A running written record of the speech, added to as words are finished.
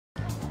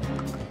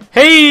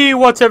Hey,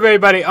 what's up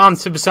everybody? I'm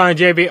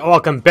SuperSonicJB.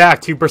 Welcome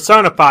back to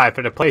Persona 5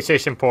 for the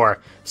PlayStation 4.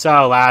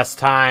 So last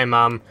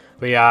time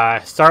we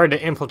started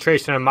the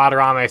infiltration of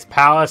Madarame's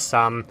palace.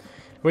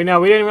 We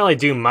didn't really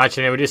do much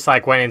in it. We just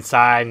like went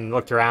inside and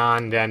looked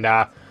around and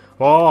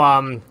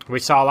we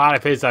saw a lot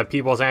of his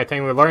peoples and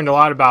everything. We learned a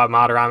lot about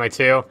Madarame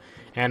too.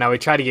 And we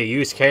tried to get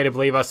Yusuke to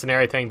believe us and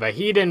everything, but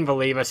he didn't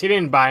believe us. He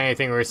didn't buy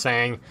anything we were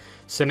saying.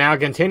 So now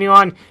continue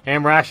on,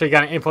 and we're actually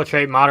going to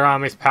infiltrate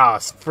Madarame's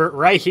palace for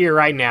right here,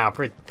 right now.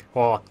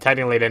 Well,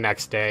 technically the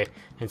next day,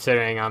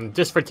 considering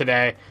just for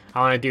today, I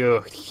want to do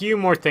a few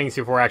more things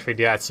before I actually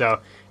do that. So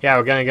yeah,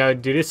 we're going to go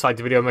do this. Like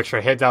the video, make sure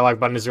to hit that like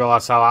button as well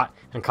as a lot,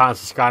 and comment,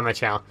 subscribe to my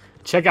channel.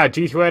 Check out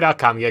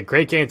g2a.com. You get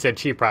great games at a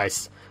cheap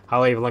price.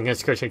 I'll leave a link in the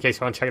description in case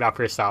you want to check it out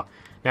for yourself.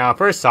 Now,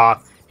 first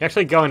off, you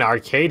actually go into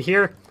arcade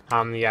here.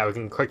 Yeah, we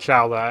can quick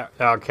shout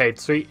the arcade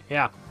suite.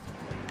 Yeah.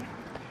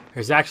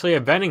 There's actually a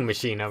vending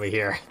machine over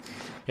here.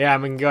 Yeah,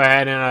 we can go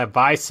ahead and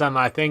buy some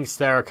things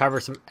that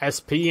recover some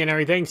SP and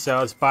everything. So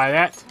let's buy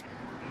that.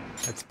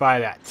 Let's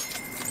buy that.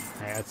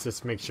 Alright, let's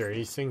just make sure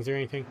these things are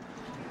anything.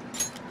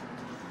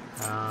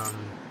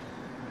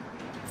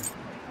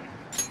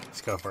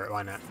 Let's go for it.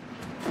 Why not?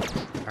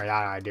 Alright, that's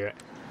how I do it.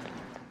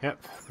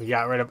 Yep, we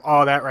got rid of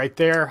all that right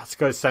there. Let's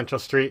go to Central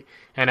Street.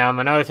 And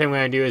another thing we're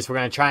going to do is we're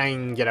going to try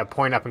and get a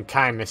point up in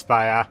kindness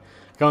by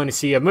going to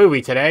see a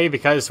movie today,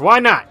 because why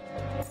not?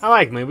 I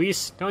like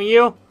movies, don't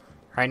you?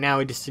 Right now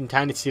we just in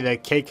time to see the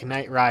Cake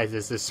Night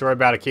Rises, this story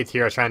about a kid's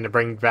hero trying to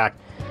bring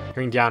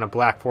down a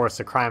black forest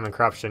of crime and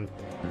corruption.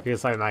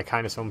 Feels like my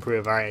kindness will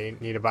improve. Alright, you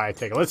need to buy a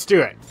ticket. Let's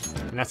do it!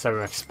 And that's an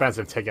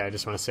expensive ticket, I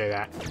just want to say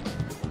that.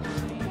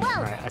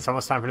 Alright, it's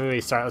almost time for the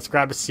movie to start. Let's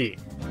grab a seat.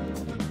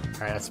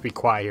 Alright, let's be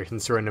quiet here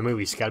since we're in the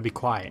movie, so gotta be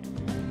quiet.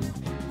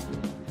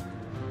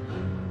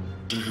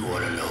 Do you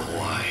want to know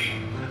why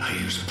I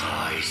use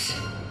pies?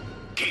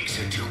 Cakes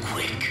are too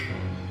quick.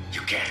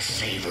 You can't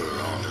savor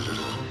all the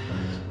little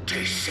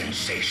taste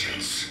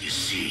sensations. You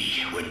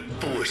see, when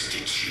forced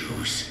to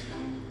choose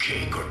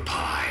cake or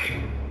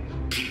pie,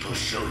 people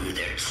show you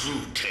their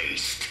true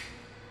taste.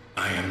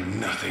 I am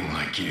nothing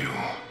like you.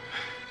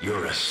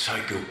 You're a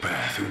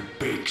psychopath who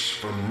bakes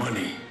for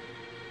money.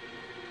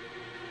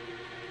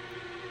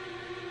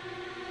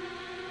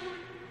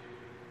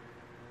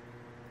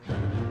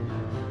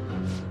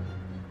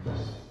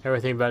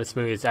 Everything about this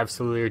movie is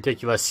absolutely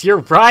ridiculous.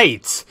 You're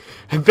right!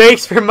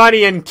 Bakes for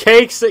money and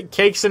cakes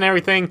and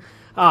everything.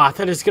 Oh, I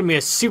thought it was going to be a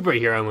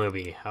superhero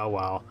movie. Oh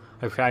well.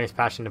 My protagonist's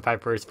passion to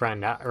fight for his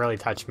friend. That really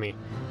touched me.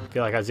 I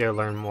feel like I was going to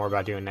learn more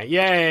about doing that.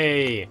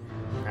 Yay!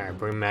 Alright,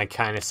 bring that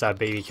kindness up,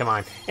 baby. Come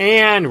on.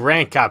 And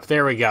rank up.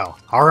 There we go.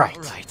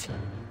 Alright.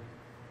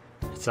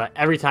 So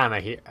every time I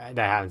hear that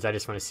happens, I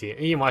just want to see it.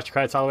 You can watch the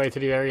credits all the way to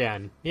the very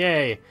end.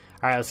 Yay!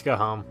 Alright, let's go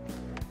home.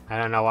 I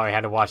don't know why we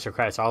had to watch the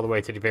credits all the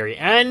way to the very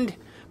end.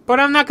 But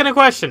I'm not going to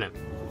question it.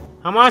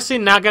 I'm honestly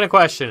not going to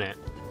question it.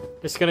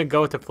 Just going to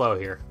go with the flow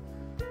here.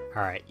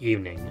 Alright,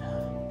 evening.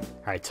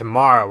 Alright,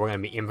 tomorrow we're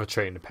going to be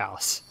infiltrating the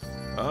palace.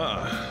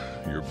 Ah,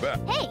 you're back.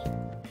 Hey!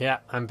 Yeah,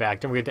 I'm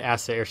back. Don't forget to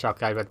ask the airshop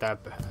guy about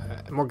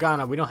that.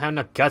 Morgana, we don't have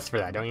enough guts for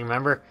that, don't you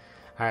remember?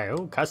 Alright,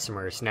 oh,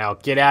 customers. Now,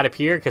 get out of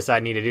here, because I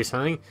need to do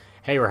something.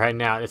 Hey, we're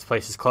heading out. This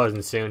place is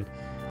closing soon.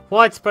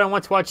 What? But I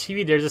want to watch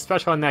TV. There's a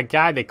special on that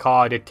guy they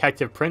call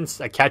Detective Prince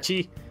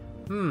Akechi.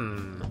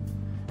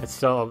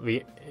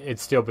 It'd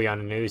still be on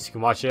the news. You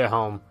can watch it at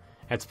home.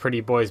 That's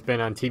Pretty Boy's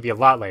been on TV a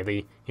lot lately.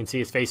 You can see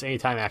his face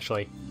anytime,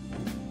 actually.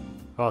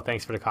 Well,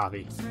 thanks for the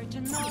coffee.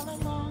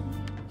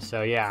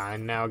 So yeah,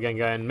 and now we're gonna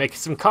go and make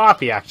some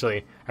coffee,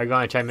 actually. Are we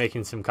gonna try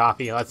making some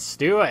coffee? Let's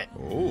do it!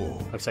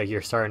 Oh. Looks like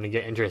you're starting to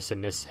get interested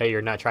in this. Hey,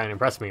 you're not trying to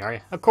impress me, are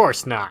you? Of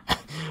course not!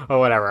 Well,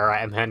 whatever.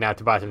 Alright, I'm heading out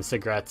to buy some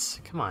cigarettes.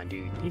 Come on,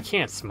 dude. You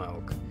can't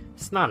smoke.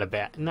 It's not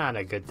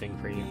a good thing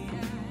for you.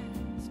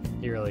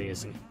 It really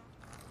isn't.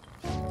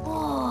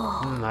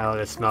 I love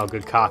to smell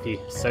good coffee.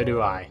 So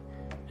do I.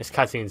 This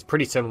cutscene is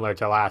pretty similar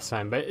to last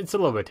time, but it's a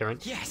little bit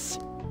different. Yes!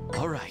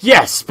 Alright.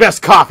 Yes!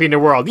 Best coffee in the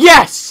world!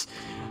 Yes!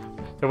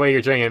 The way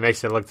you're drinking it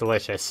makes it look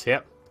delicious.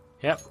 Yep.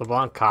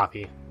 LeBlanc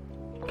coffee.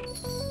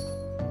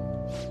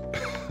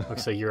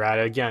 Looks like you're at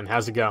it again.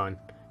 How's it going?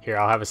 Here,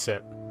 I'll have a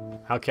sip.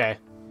 Okay.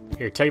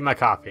 Here, take my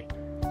coffee.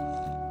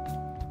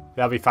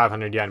 That'll be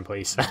 500 yen,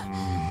 please.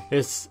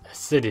 This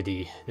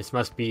acidity. This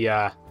must be,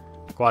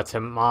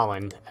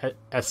 Guatemalan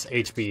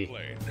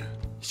SHB.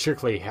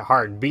 Strictly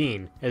hard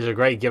bean is a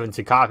grade given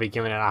to coffee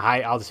given at a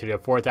high altitude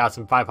of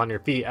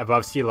 4,500 feet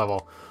above sea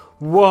level.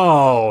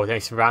 Whoa!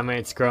 Thanks for environment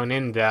it's grown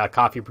in. The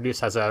coffee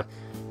produced has a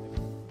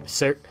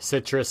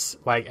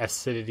citrus-like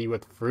acidity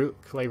with fruit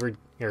flavored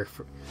or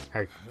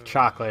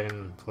chocolate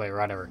and flavor,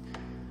 whatever.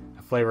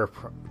 The flavor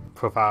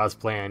profile is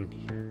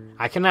bland.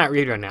 I cannot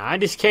read right now. I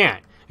just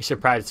can't. You should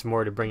practice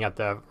more to bring out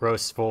the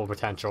roast's full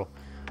potential.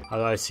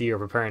 Although I see you're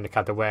preparing to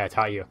cut the way I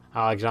taught you,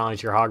 I'll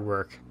acknowledge your hard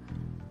work.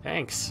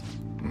 Thanks.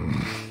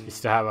 You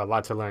still have a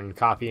lot to learn in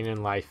coffee and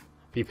in life.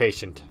 Be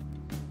patient.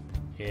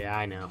 Yeah,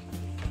 I know.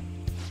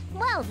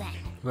 Well then.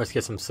 Let's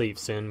get some sleep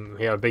soon.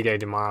 We have a big day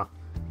tomorrow.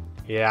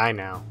 Yeah, I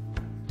know.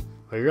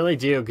 We really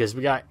do, because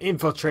we got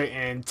infiltrate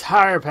an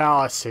entire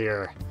palace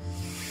here.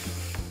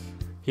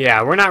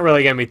 Yeah, we're not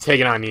really going to be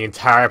taking on the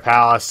entire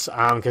palace,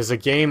 because the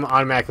game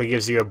automatically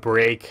gives you a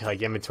break,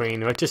 like, in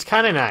between, which is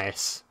kind of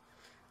nice.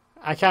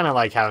 I kind of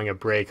like having a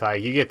break.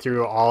 Like, you get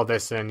through all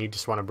this and you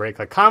just want to break.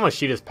 Like,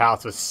 Kamoshida's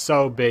palace was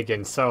so big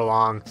and so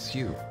long. It's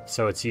you.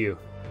 So it's you.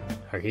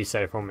 Or he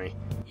said it for me.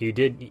 You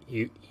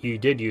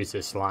did use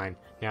this line.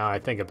 Now I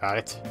think about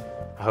it.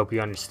 I hope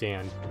you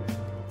understand.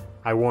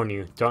 I warn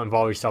you, don't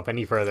involve yourself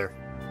any further.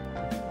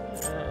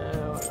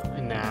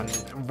 Nah,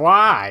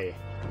 why?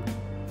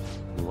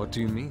 What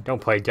do you mean?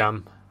 Don't play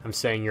dumb. I'm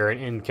saying you're an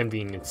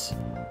inconvenience.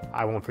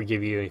 I won't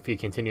forgive you if you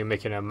continue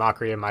making a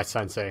mockery of my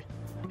sensei.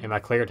 Am I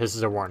clear? This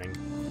is a warning.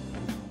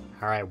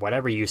 Alright,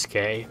 whatever,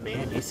 Yusuke.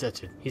 Man,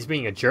 he's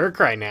being a jerk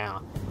right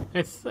now.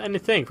 And to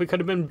think, we could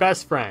have been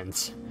best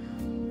friends.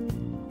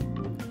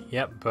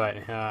 Yep, but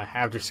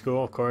after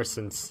school, of course,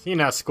 since, you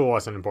know, school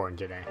wasn't important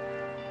today.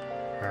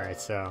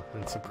 Alright, so,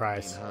 I'm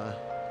surprised.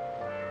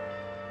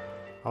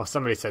 Oh,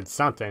 somebody said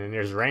something, and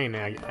there's rain,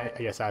 I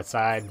guess,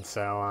 outside,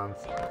 so,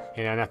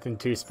 you know, nothing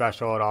too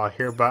special at all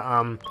here, but,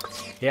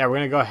 yeah, we're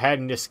gonna go ahead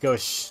and just go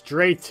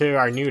straight to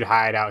our nude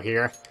hideout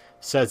here.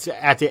 So it's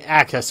at the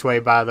access way,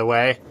 by the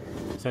way,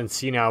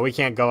 since, you know, we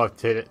can't go up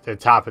to the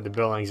top of the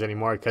buildings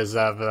anymore because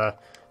of the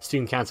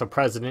student council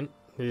president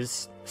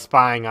is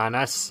spying on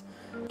us,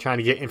 trying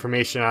to get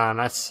information on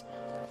us.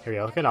 Here we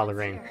go, look at all the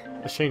rain.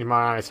 Let's change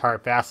Madarame's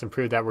heart fast and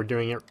prove that we're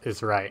doing it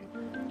is right.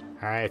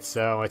 Alright,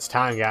 so it's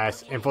time,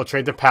 guys.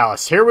 Infiltrate the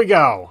palace. Here we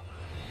go!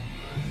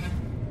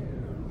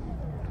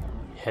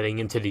 Heading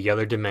into the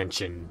other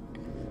dimension.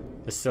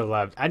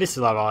 I just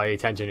love all the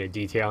attention to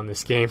detail in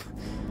this game.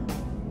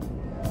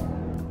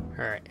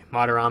 Alright,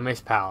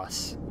 Madarame's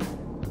palace.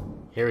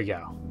 Here we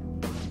go.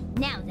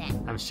 Now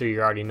then. I'm sure you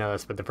already know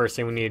this, but the first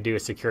thing we need to do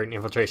is secure an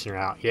infiltration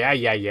route.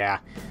 Yeah.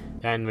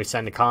 Then we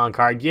send the calling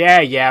card.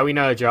 Yeah, we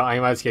know the drill.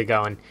 Anyway, let's get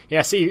going.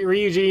 Yeah, see,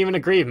 Ryuji even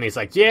agreed with me. He's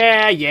like,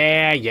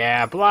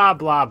 yeah, blah,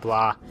 blah,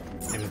 blah.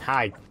 And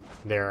hi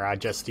there,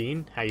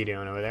 Justine. How you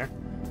doing over there?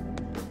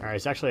 Alright,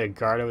 there's actually a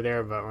guard over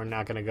there, but we're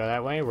not going to go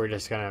that way. We're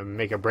just going to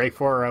make a break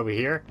for her over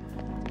here.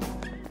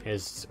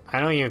 I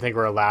don't even think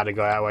we're allowed to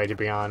go that way, to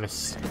be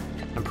honest.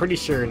 I'm pretty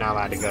sure you're not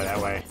allowed to go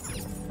that way.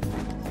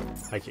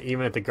 Like,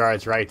 even if the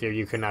guard's right there,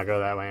 you could not go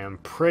that way. I'm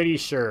pretty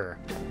sure.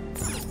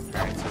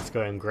 Alright, so let's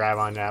go ahead and grab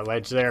on that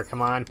ledge there.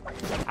 Come on.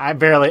 I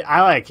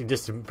like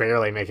just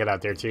barely make it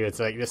out there, too. It's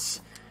like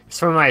this. It's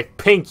from my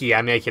pinky,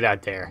 I make it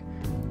out there.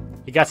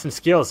 You got some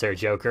skills there,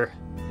 Joker.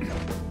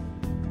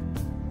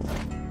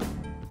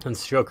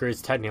 Since Joker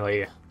is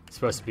technically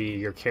supposed to be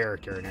your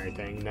character and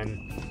everything,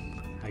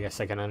 then I guess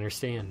I can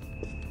understand.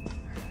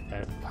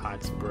 That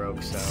pot's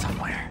broke, so.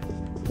 Somewhere.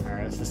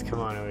 Alright, let's just come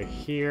on over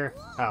here.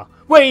 Oh.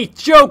 Wait,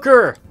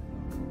 Joker!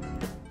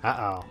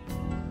 Uh-oh.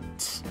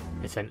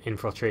 It's an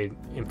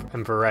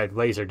infrared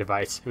laser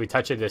device. If we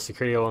touch it, the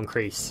security will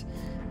increase.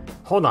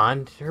 Hold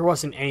on. There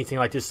wasn't anything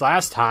like this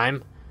last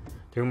time.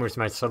 The rumors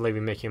might suddenly be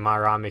making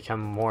Madarame become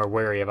more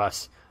wary of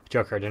us.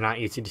 Joker, they're not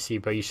easy to see,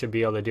 but you should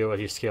be able to do it with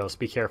your skills.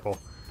 Be careful.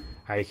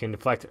 Alright, you can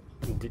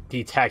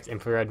detect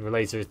infrared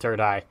laser's third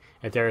eye.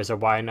 If there is a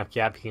wide enough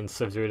gap, you can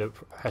slip through it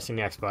pressing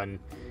the X button.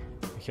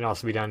 It can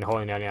also be done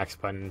holding down the X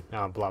button.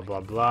 Oh, blah, blah,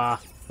 blah.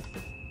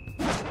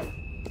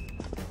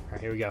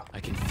 Alright, here we go. I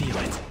can feel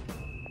it.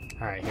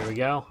 Alright, here we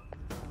go.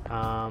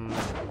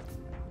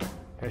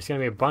 There's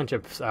gonna be a bunch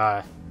of,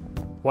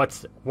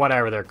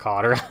 whatever they're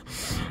called.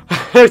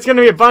 There's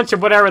gonna be a bunch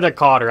of whatever they're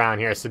called around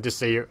here, so just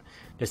so you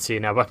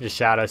know, a bunch of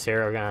shadows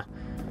here. We're gonna...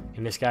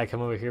 Can this guy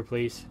come over here,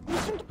 please?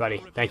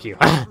 Buddy, thank you.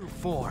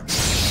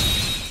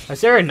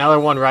 Is there another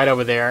one right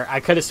over there? I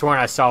could have sworn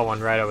I saw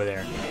one right over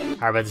there.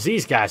 Alright, but it's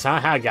these guys, huh?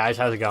 Hi, guys.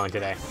 How's it going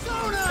today?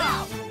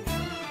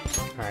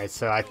 Alright,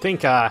 so I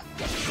think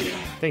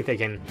they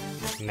can...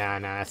 Nah,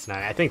 that's not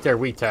it. I think they're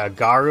weak to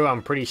Garu,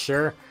 I'm pretty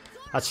sure.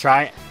 Let's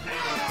try it.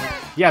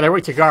 Yeah, they're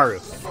weak to Garu.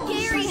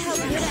 Scary how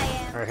good I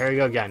am. Alright, here we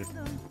go again.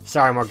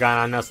 Sorry,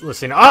 Morgana, I'm not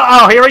listening.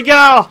 Oh, here we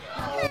go!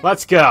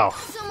 Let's go.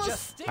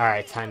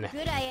 Alright, time to...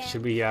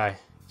 Should we,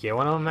 get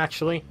one of them,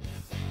 actually?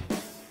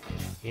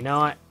 You know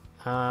what?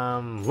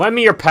 Lend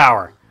me your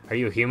power. Are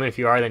you a human? If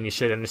you are, then you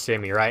should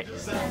understand me, right?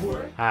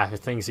 For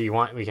things that you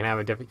want, we can have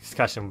a different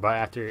discussion, but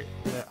after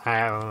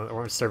I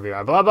won't serve you.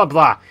 Blah, blah,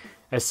 blah.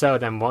 And so,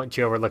 then won't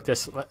you overlook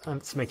this?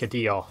 Let's make a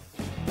deal.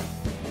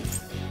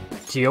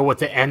 Deal with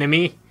the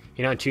enemy?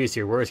 You don't choose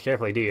your words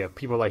carefully, do you?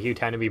 People like you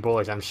tend to be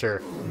bullies, I'm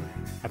sure.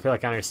 I feel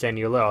like I understand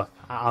you a little.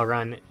 I'll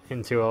run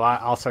into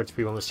all sorts of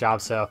people in this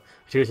job, so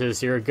the truth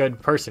is you're a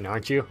good person,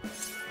 aren't you?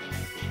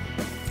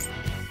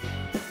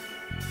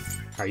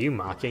 Are you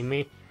mocking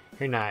me?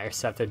 You're not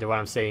receptive to what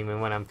I'm saying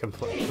even when I'm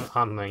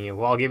complimenting you.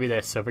 Well, I'll give you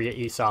this, so forget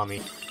you saw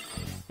me.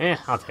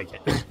 I'll take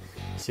it.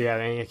 So you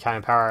have any kind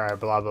of power or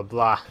blah blah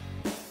blah.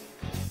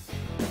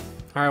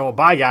 Alright, well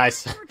bye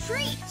guys.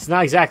 It's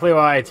not exactly what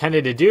I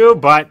intended to do,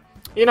 but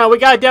you know, we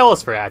got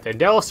Devil's Fruit out there.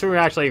 Devil's Fruit are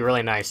actually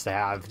really nice to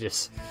have.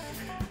 Just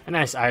a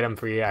nice item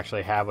for you to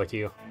actually have with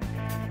you.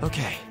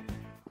 Okay.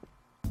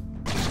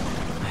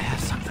 I have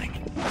something.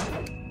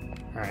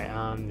 Alright,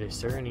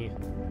 Is there any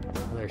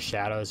other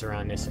shadows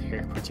around this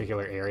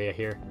particular area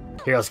here?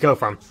 Here, let's go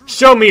for him.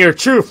 Show me your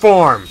true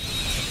form!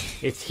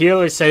 It's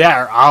healers say that,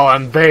 or I'll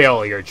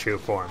unveil your true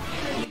form.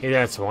 Hey,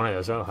 that's one of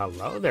those. Oh,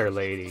 hello there,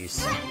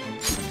 ladies.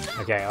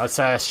 Okay,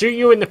 let's shoot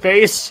you in the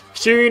face,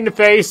 shoot you in the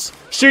face,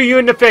 shoot you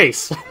in the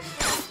face.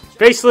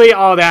 Basically,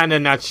 all that in a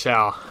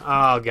nutshell.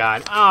 Oh,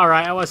 God.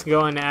 Alright, I wasn't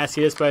going to ask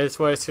you this, but it's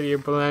what you're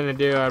planning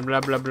to do.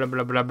 Blah, blah, blah,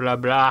 blah, blah, blah,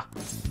 blah.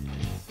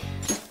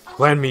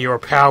 Lend me your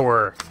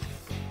power.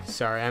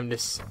 Sorry, I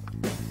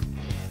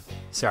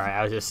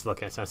was just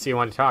looking at something. So you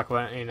want to talk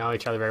about,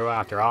 each other very well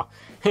after all.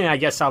 And I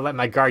guess I'll let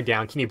my guard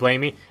down. Can you blame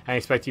me? I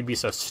expect you to be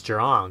so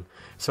strong.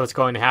 So what's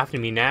going to happen to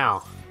me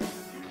now?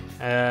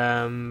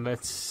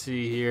 Let's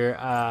see here.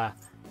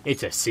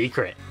 It's a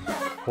secret.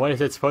 What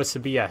is it supposed to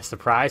be? A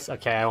surprise?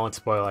 Okay, I won't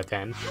spoil it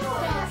then.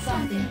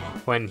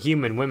 When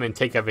human women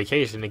take a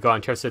vacation, they go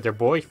on trips with their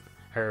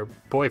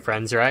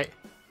boyfriends, right?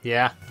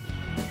 Yeah.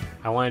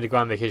 I wanted to go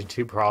on vacation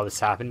too before all this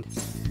happened.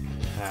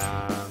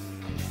 What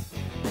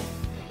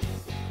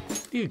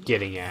are you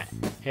getting at?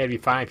 Hey, it'd be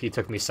fine if you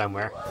took me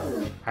somewhere.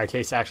 Our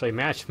tastes actually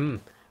match.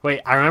 Wait,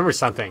 I remember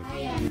something.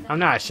 I'm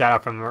not a shadow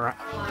from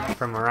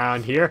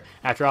around here.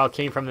 After all, it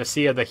came from the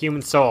sea of the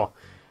human soul.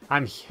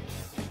 I'm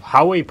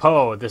Howie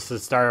Poe. This is the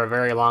start of a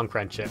very long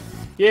friendship.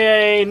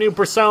 Yay, new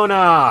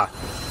persona!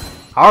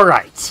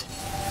 Alright.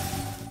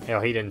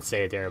 He didn't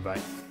say it there,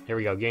 but here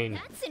we go. Gain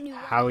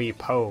Howie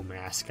Poe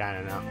mask. I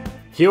don't know.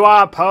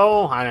 Hua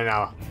Poe? I don't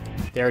know.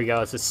 There we go.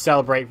 Let's just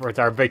celebrate with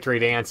our victory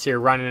dance here,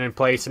 running in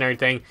place and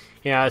everything.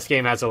 This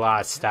game has a lot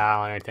of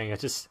style and everything.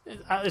 It's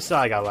all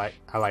I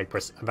like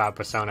about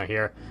Persona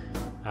here.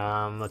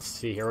 Let's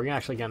see here. We're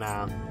actually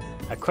gonna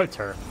equip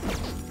her.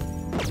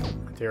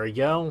 There we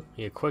go.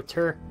 We equipped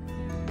her.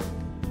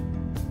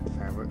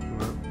 Alright, where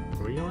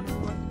we going?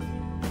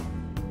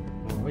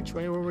 Which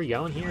way were we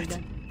going here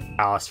again?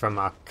 Palace from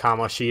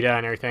Kamoshida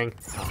and everything.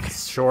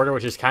 It's shorter,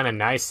 which is kind of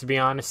nice to be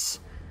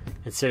honest.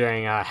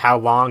 Considering how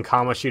long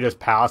Kamoshida's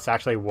palace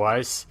actually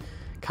was.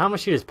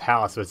 Kamoshida's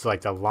palace was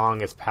like the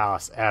longest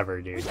palace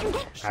ever, dude.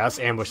 Alright, let's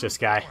ambush this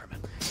guy.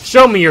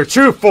 Show me your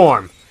true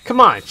form! Come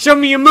on, show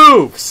me your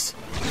moves!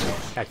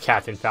 Got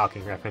Captain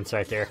Falcon reference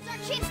right there.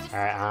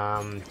 Alright,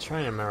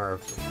 trying to remember.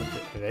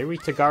 Are they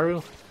weak to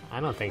Garu?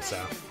 I don't think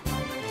so.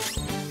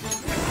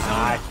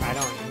 I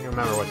don't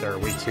remember what they're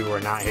weak to or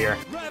not here.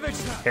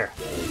 Here.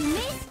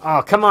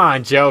 Oh, come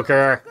on,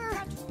 Joker!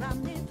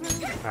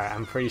 Alright,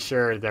 I'm pretty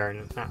sure they're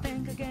not.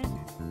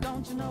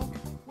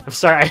 I'm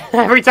sorry,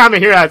 every time I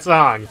hear that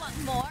song,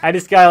 I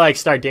just gotta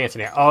start dancing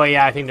here. Oh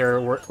yeah, I think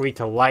they're weak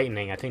to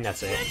lightning. I think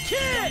that's it.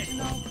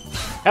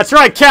 That's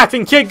right,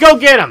 Captain Kid, go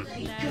get him!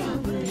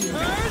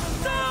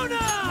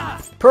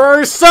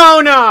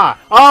 Persona!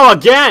 Oh,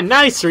 again!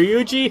 Nice,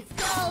 Ryuji!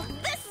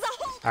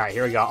 Alright,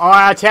 here we go. All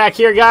out attack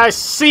here, guys!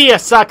 See ya,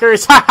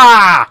 suckers!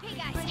 Haha!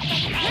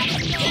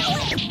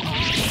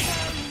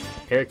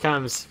 Here it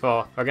comes.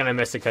 Well, we're gonna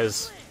miss it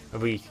because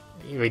we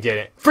did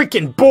it.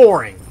 Freaking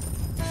boring!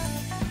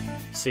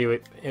 See,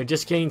 we're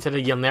just getting to the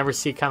you'll never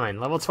see coming.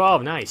 Level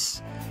 12,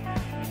 nice.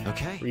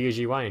 Okay.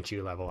 Ryuji, why didn't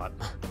you level up?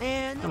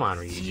 And come on,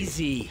 Ryuji.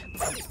 Easy.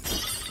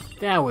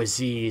 That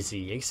was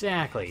easy,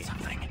 exactly.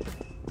 Something.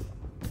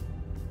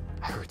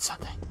 I heard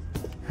something.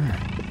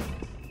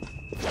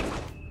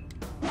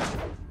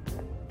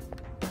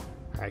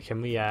 Alright,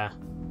 can we,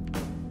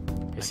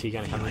 is he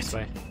gonna come this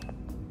way?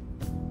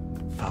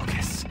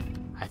 Focus.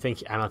 I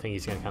don't think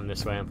he's gonna come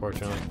this way,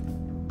 unfortunately.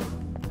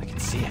 I can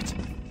see it.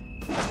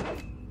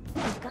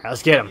 Alright,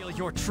 let's get him. Reveal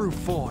your true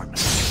form.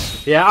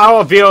 Yeah, I'll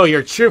reveal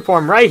your true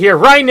form right here,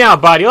 right now,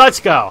 buddy. Let's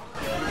go.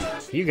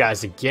 You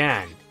guys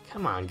again.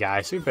 Come on,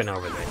 guys. We've been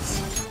over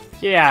this.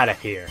 Get out of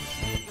here.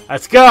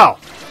 Let's go.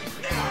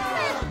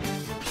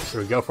 Should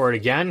we go for it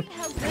again?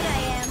 How good I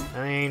am.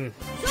 I mean,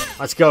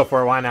 let's go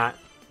for it. Why not?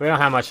 We don't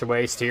have much to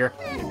waste here.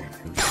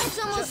 It's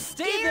almost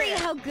scary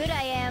how good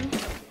I am.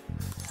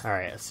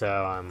 Alright,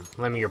 so,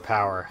 lend me your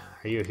power.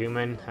 Are you a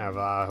human?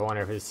 I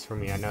wonder if it's for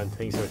me. I know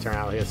things will turn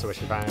out like this, so we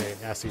should finally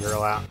ask the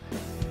girl out.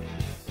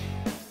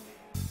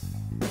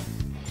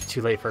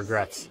 Too late for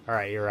regrets.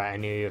 Alright, you're right. I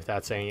knew you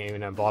without saying it,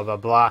 even blah blah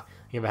blah.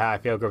 Even how I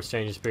feel, group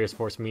strangers, biggest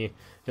force me.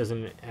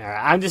 Doesn't.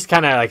 I'm just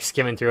kind of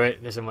skimming through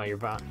it. This isn't what you're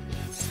about.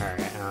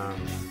 Alright,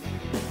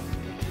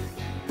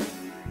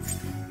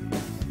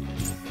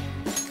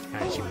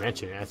 as you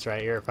mentioned, that's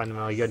right. You're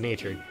fundamentally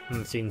good-natured.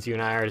 Seems you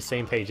and I are the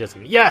same page,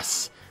 isn't it?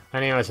 Yes! My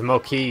name is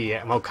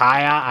Mokaya.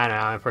 I don't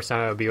know. My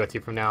persona will be with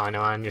you from now on.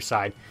 On your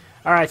side.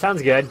 Alright,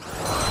 sounds good.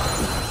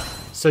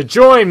 So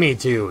join me,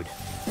 dude.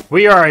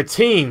 We are a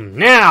team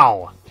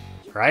now!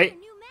 Right?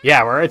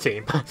 Yeah, we're a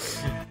team.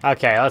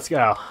 Okay, let's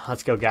go.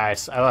 Let's go,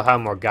 guys. I love how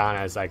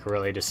Morgana is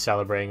really just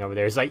celebrating over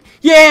there. It's like,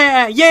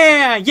 yeah!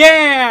 Yeah!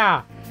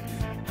 Yeah!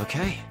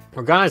 Okay.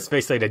 Morgana is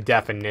basically the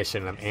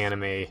definition of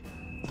anime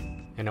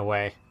in a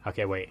way.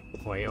 Okay, wait.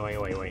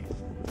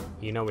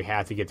 You know we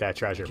have to get that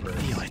treasure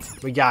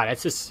first. We got it.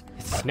 It's just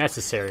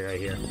necessary right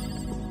here.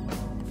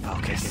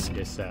 Focus.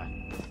 Just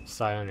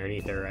slide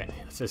underneath there, right?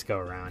 Let's just go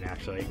around,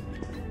 actually.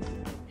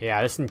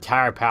 Yeah, this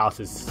entire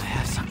palace I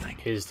have something.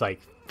 is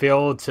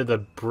filled to the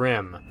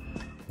brim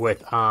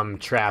with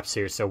traps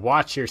here. So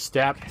watch your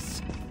step.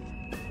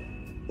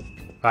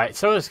 Alright,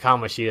 so is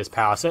Kamoshida's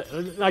palace.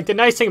 Like, the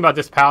nice thing about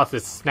this palace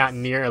is it's not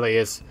nearly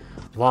as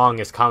long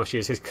as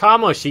Kamoshida's. Because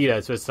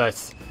Kamoshida's was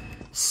just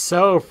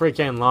so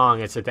freaking long,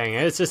 it's the thing.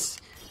 It's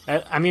just,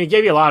 I mean, it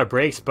gave you a lot of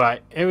breaks,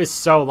 but it was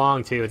so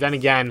long too. Then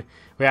again,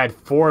 we had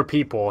 4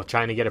 people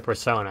trying to get a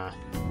persona.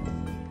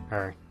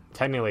 Or,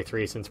 technically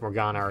 3 since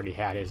Morgana already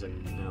had his,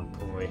 and oh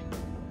boy.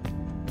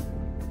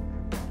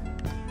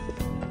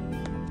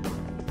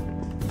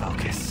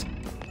 Focus.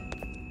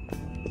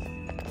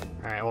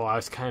 Alright, well, I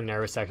was kind of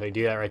nervous to actually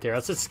do that right there.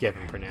 Let's just skip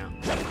him for now.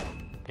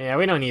 Yeah,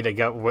 we don't need to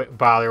go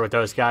bother with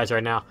those guys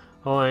right now.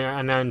 Only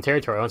unknown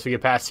territory. Once we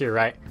get past here,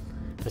 right?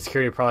 The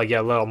security will probably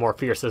get a little more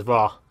fierce as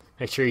well.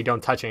 Make sure you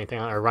don't touch anything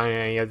or run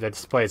any of the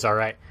displays,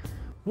 alright?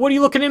 What are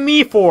you looking at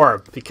me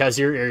for? Because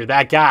you're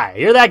that guy.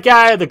 You're that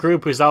guy of the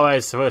group who's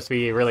always supposed to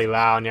be really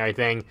loud and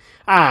everything.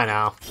 I don't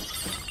know.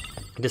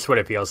 Just what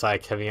it feels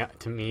like to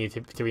me,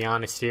 to be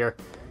honest here.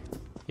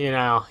 You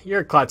know,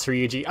 you're klutz,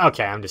 Ryuji.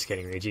 Okay, I'm just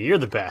kidding, Ryuji. You're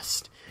the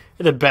best.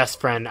 You're the best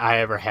friend I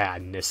ever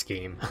had in this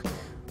game.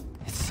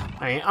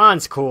 I mean,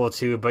 An's cool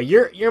too, but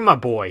you're my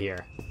boy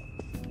here.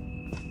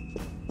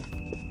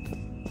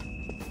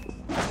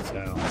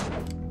 So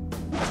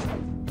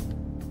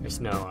there's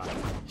no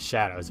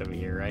shadows over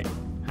here, right?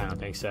 I don't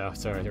think so.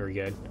 So we're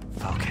good.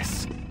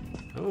 Focus.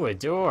 Oh, a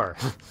door.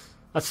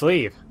 Let's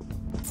leave.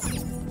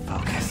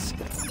 Focus.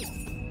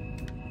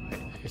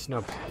 There's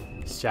no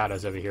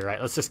shadows over here, right?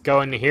 Let's just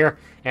go into here,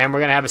 and we're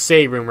gonna have a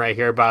save room right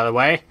here, by the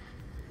way.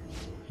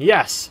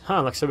 Yes.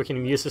 Huh, looks like we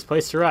can use this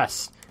place to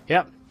rest.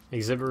 Yep.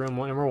 Exhibit room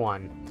number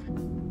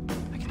 1.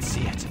 I can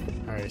see it.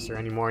 Alright, is there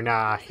any more?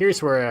 Nah,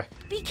 here's where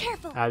Be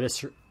careful.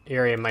 this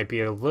area might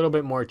be a little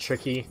bit more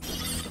tricky,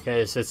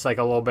 because it's like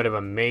a little bit of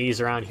a maze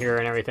around here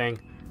and everything.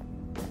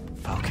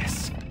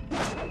 Focus.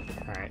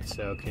 Alright,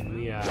 so can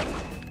we,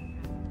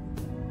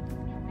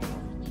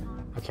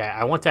 okay,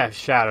 I want that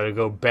shadow to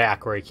go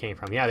back where he came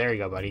from. Yeah, there you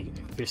go, buddy.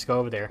 Just go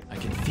over there. I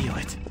can feel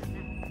it.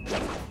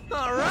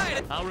 All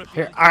right.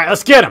 Here, alright,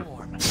 let's get him!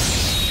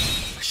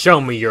 Show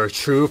me your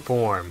true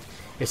form.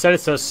 He said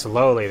it so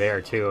slowly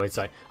there, too. It's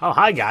like, oh,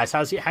 hi, guys.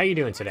 How you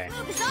doing today?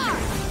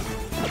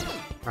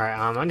 Alright,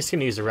 I'm just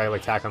gonna use the regular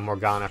attack on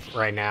Morgana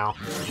right now.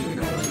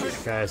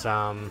 Because,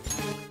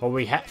 well,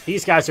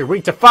 these guys are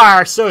weak to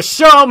fire, so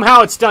show them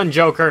how it's done,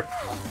 Joker!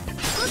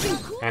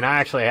 And I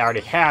actually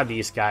already have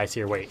these guys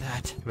here. Wait,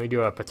 let me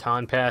do a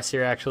baton pass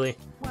here, actually.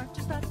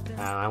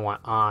 I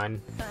want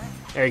on.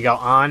 There you go,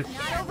 on.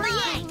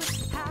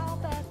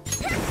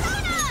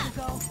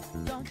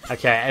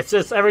 Okay, it's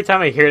just every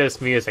time I hear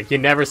this music, you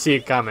never see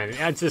it coming.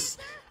 It's just,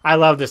 I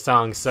love this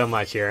song so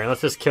much here. And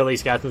let's just kill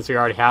these guys since we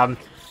already have them.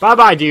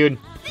 Bye-bye, dude.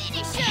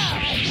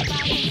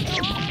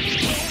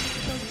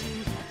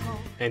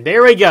 And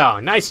there we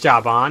go. Nice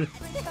job, On.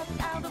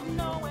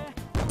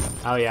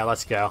 Oh yeah,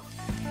 let's go.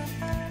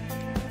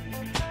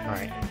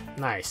 Alright,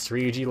 nice.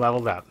 Ryuji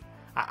leveled up.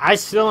 I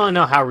still don't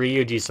know how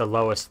Ryuji's the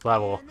lowest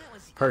level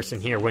person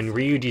here when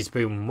Ryuji's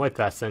been with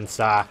us since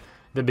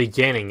the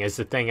beginning is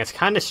the thing. It's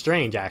kind of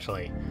strange,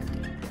 actually.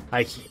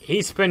 Like,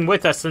 he's been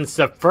with us since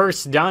the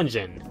first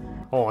dungeon.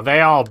 Oh, they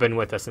all been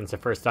with us since the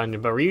first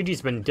dungeon, but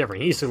Ryuji's been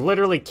different. He's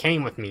literally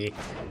came with me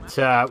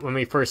to when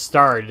we first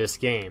started this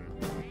game.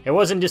 It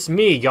wasn't just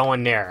me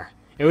going there.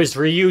 It was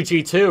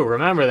Ryuji too,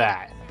 remember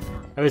that.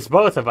 It was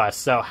both of us,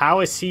 so how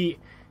is he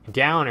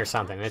down or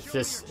something? It's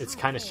just, it's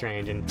kind of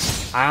strange, and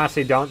I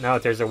honestly don't know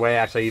if there's a way to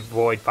actually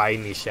avoid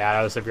fighting these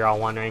shadows, if you're all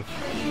wondering.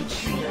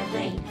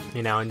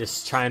 You know, and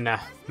just trying to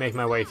make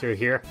my way through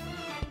here.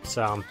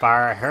 So,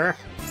 fire at her.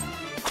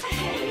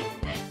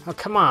 Oh,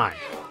 come on.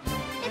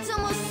 It's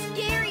almost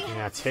scary.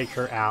 Yeah, take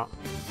her out.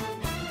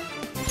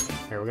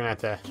 Here, we're gonna have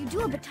to You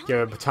do a baton. give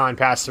a baton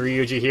pass to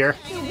Ryuji here.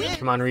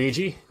 Come on,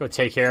 Ryuji. Go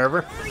take care of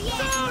her.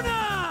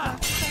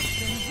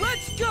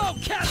 Let's go,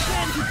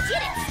 Captain!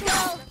 Get it,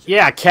 Skull.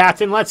 Yeah,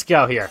 Captain, let's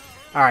go here.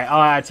 Alright,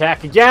 I'll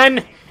attack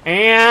again.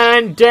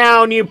 And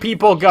down you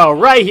people go.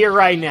 Right here,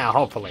 right now,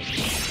 hopefully.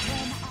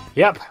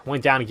 Yep,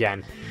 went down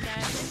again.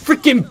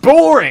 Freaking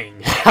boring!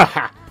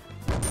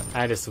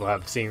 I just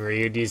love seeing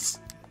Ryuji's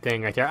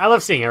thing right there. I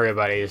love seeing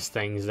everybody's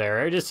things there.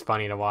 They're just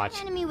funny to watch.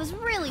 The enemy was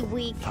really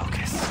weak.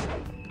 Focus.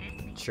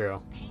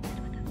 True.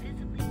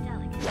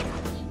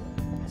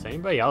 Is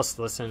anybody else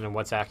listening to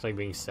what's actually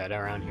being said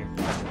around here?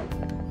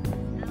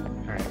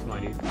 Alright, come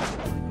on, dude.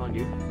 Come on,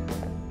 dude.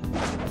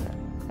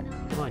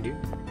 Come on,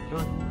 dude. Come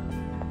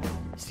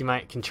on. See, my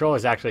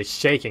controller's actually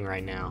shaking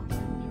right now.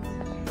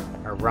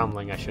 Or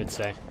rumbling, I should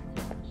say.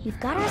 You've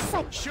got our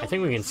sight. I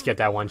think we can skip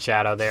that one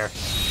shadow there.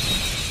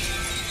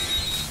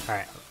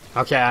 Alright.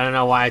 Okay, I don't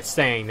know why it's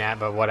saying that,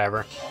 but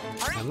whatever.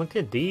 And look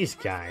at these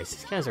guys.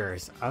 These guys are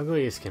as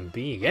ugly as can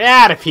be. Get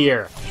out of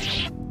here!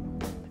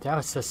 That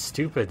was so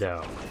stupid,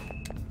 though.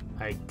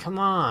 Like, come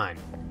on.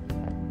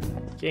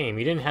 Game,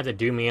 you didn't have to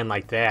do me in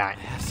like that.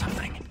 I have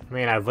something. I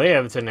mean, I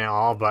lived and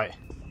all, but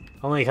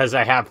only because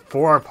I have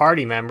 4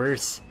 party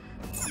members.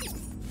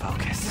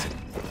 Focus.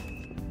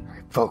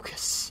 Alright,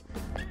 focus.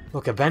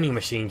 Look, a vending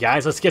machine,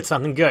 guys. Let's get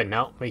something good.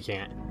 No, we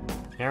can't.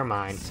 Never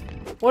mind.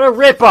 What a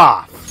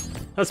ripoff!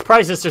 Those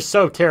prices are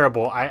so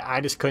terrible.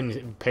 I just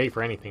couldn't pay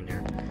for anything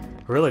there.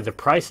 Really, the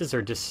prices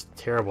are just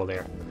terrible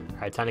there.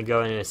 Alright, time to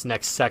go in this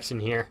next section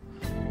here.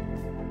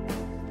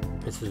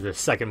 This is the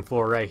second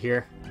floor right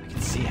here. I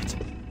can see it.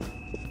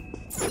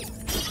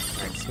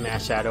 Alright,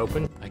 smash that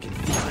open. I can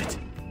feel it.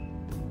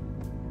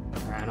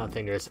 Alright, I don't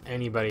think there's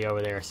anybody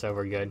over there, so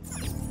we're good.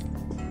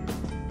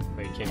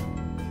 Wait, you can't.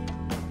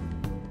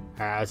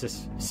 Alright, I was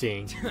just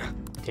seeing.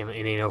 Damn it,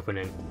 it ain't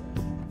opening.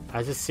 I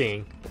was just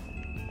seeing.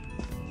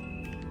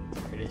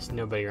 There's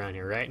nobody around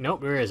here, right?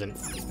 Nope, there isn't.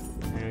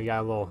 And we got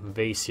a little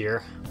vase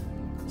here.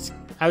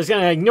 I was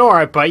gonna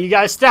ignore it, but you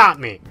guys stopped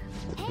me.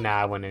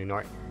 Nah, I wouldn't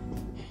ignore it.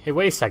 Hey,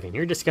 wait a second.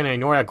 You're just gonna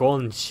ignore that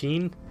golden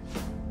sheen?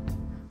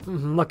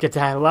 Look at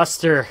that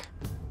luster.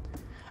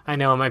 I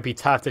know it might be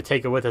tough to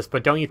take it with us,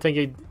 but don't you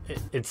think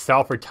it'd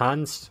sell for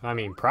tons? I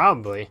mean,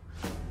 probably.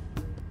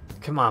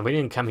 Come on, we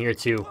didn't come here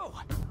to...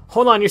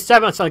 Hold on, you're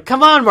stepping on something.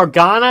 Come on,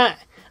 Morgana!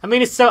 I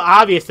mean, it's so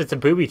obvious it's a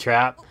booby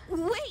trap.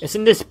 Wait.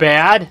 Isn't this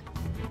bad?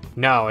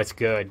 No, it's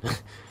good.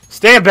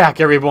 Stand back,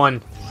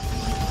 everyone!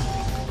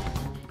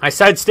 I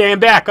said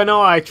stand back! Oh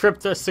no, I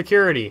tripped the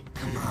security.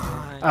 Come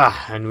on.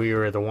 Ah, and we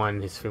were the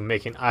ones who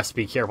making us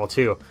be careful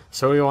too.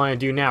 So what do we want to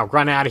do now?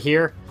 Run out of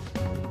here?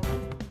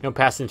 No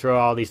passing through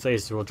all these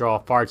lasers will draw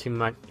far too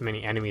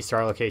many enemies to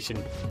our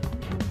location.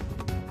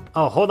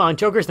 Oh, hold on,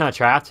 Joker's not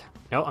trapped.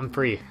 No, I'm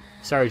free.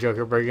 Sorry,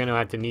 Joker, but you're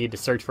gonna need to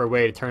search for a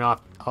way to turn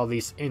off all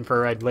these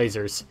infrared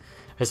lasers.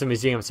 As a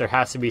museum, so there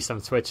has to be some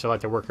switch to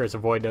let the workers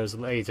avoid those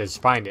lasers.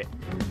 Find it.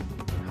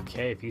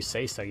 Okay, if you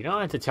say so. You don't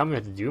have to tell me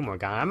what to do,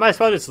 Morgana. I might as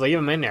well just leave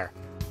them in there.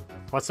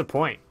 What's the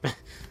point?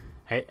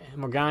 Hey,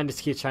 Morgana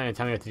just keeps trying to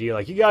tell me what to do.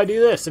 Like, you gotta do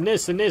this, and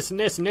this, and this, and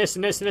this, and this,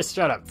 and this, and this.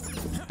 Shut up.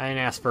 I didn't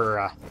ask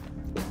for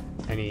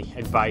any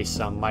advice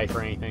on life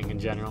or anything in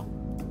general.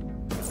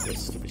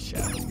 This stupid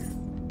shadow here.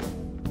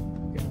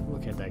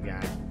 Look at that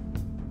guy.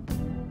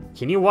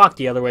 Can you walk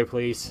the other way,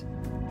 please?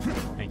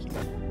 Thank you.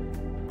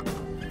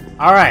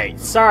 Alright,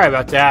 sorry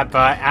about that,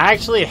 but I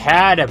actually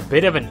had a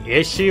bit of an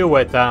issue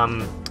with,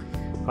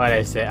 what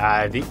is it,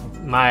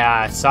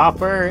 my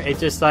software. It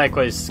just, like,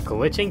 was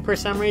glitching for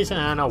some reason.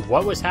 I don't know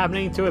what was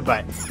happening to it,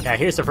 but, yeah,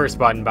 here's the first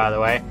button, by the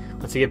way.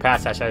 Once you get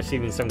past that, I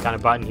should have some kind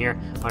of button here.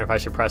 I wonder if I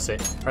should press it.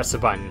 Press the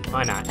button.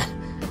 Why not?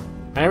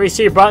 Whenever you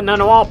see a button on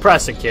the wall,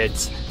 press it,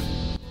 kids.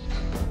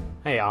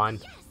 Hey, on.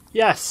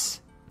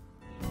 Yes!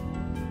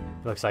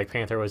 Looks like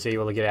Panther was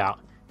able to get out.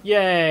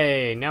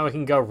 Yay! Now we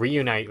can go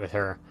reunite with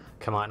her.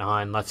 Come on,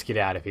 Han, let's get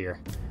out of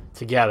here.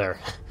 Together.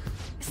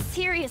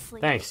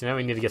 Seriously. Thanks, now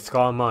we need to get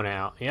Skull and Mona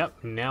out.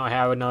 Yep, now I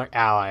have another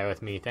ally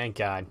with me, thank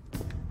God.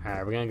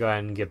 Alright, we're gonna go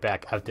ahead and get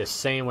back up the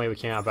same way we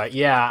came out. But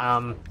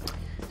yeah,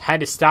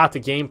 had to stop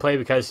the gameplay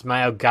because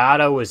my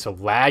Elgato was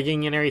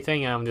lagging and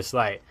everything. And I'm just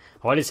like,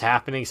 what is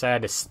happening? So I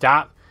had to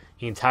stop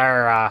the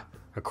entire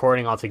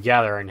recording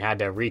altogether and had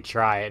to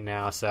retry it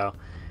now. So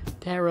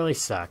that really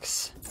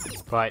sucks.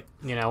 But,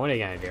 you know, what are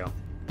you gonna do?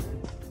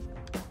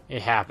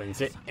 It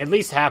happens. It at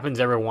least happens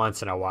every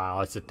once in a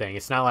while. It's the thing.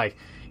 It's not like,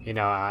 you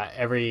know,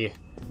 every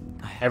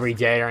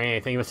day or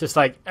anything. It's just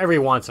like every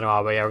once in a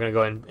while. But yeah, we're gonna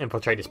go and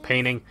infiltrate this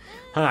painting.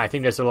 I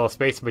think there's a little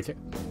space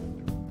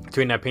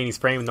between that painting's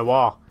frame and the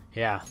wall.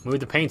 Yeah, move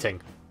the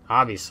painting.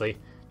 Obviously,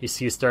 just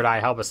use third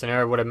eye help us. And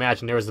I would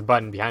imagine there was a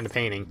button behind the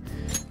painting.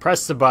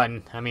 Press the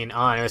button. I mean,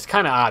 on. It was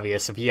kind of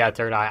obvious if you had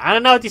third eye. I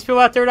don't know if these people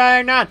have third eye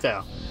or not,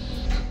 though.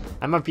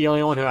 I might be the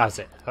only one who has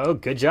it. Oh,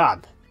 good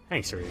job.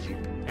 Thanks,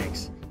 Ryuji.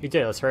 Thanks. You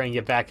did. Let's hurry and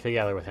get back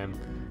together with him.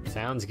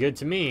 Sounds good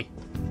to me.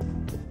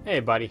 Hey,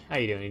 buddy. How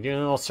you doing? You doing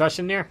a little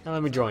stretching there? Now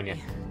let me join you.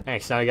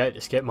 Thanks. Now we gotta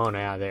just get Mona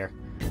out of there.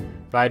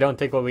 But I don't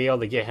think we'll be able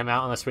to get him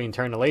out unless we can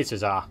turn the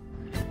lasers off.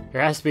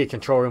 There has to be a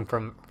control room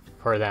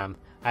for them.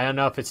 I don't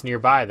know if it's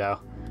nearby, though.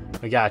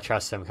 We gotta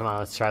trust them. Come on,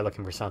 let's try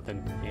looking for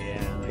something.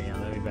 Yeah,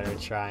 let me better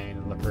try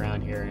and look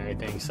around here and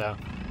everything. So,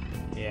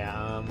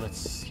 yeah,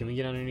 can we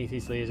get underneath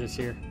these lasers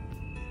here?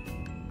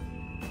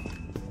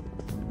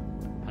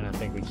 I don't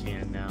think we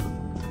can now.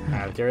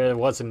 Alright, there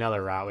was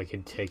another route we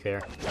could take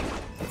there.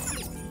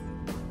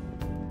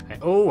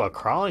 Oh, a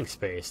crawling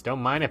space.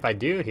 Don't mind if I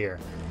do here.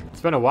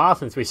 It's been a while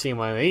since we've seen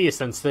one of these,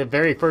 since the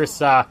very first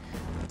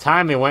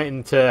time we went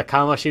into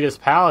Kamoshida's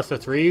palace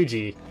with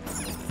Ryuji.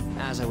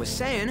 As I was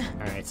saying...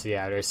 Alright, so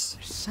yeah,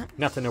 there's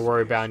nothing to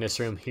worry about in this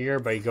room here,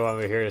 but you go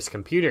over here to this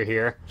computer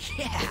here.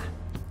 Yeah.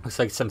 Looks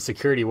like some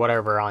security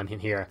whatever on in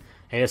here.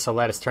 And this will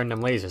let us turn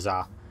them lasers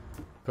off.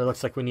 But it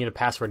looks like we need a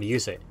password to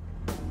use it.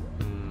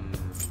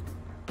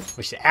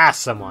 We should ask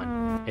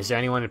someone. Is there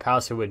anyone in the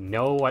palace who would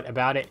know what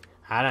about it?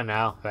 I don't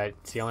know, but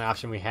it's the only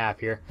option we have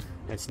here.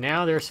 And it's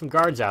now there's some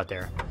guards out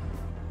there.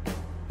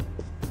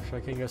 So I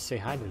can go say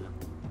hi to them.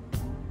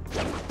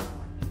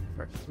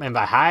 And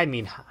by hide, I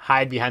mean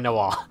hide behind the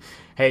wall.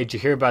 Hey, did you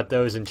hear about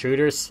those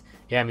intruders?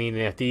 Yeah, I mean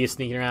the thieves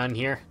sneaking around in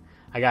here.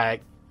 I got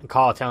a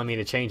call telling me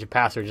to change the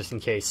password just in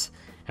case.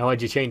 And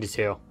what'd you change it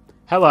to?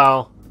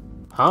 Hello.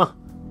 Huh?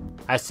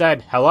 I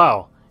said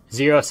hello.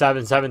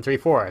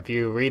 07734. If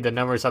you read the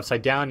numbers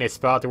upside down, they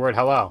spell out the word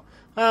hello.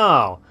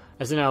 Oh,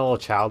 Isn't it a little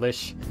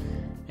childish?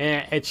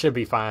 It should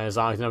be fine as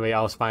long as nobody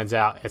else finds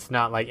out. It's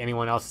not like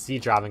anyone else is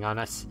eavesdropping on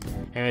us.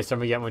 Anyways, don't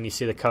forget when you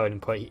see the code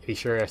and be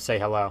sure to say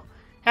hello.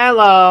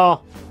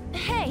 Hello!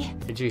 Hey!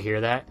 Did you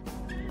hear that?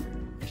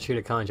 Shoot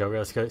a conch over.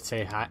 Let's go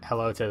say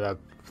hello to the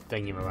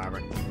thingy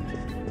whatever.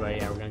 But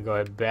yeah, we're gonna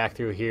go back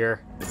through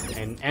here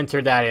and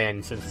enter that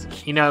in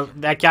since, you know,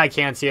 that guy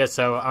can't see us,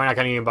 so we're not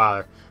gonna even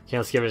bother. Okay,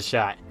 let's give it a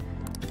shot.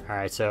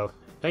 Alright, so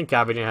thank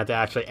God we didn't have to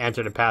actually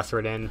enter the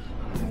password in.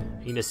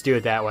 You can just do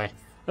it that way.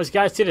 Those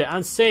guys did it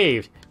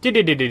unsaved. Do.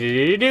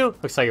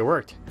 Looks like it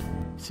worked.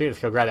 Sweet, let's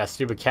go grab that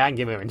stupid cat and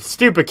give him a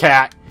stupid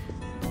cat.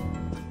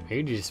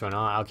 He just went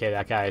on. Okay,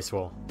 that guy is,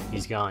 well,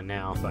 he's gone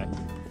now, but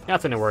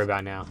nothing to worry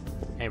about now.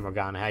 Hey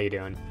Morgana, how you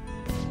doing?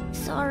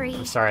 Sorry.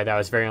 I'm sorry, that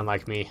was very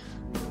unlike me.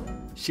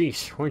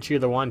 Sheesh, weren't you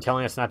the one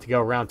telling us not to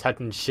go around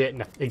touching shit in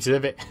the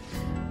exhibit?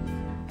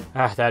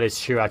 Ah, that is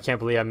true. I can't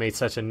believe I made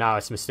such a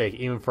novice mistake,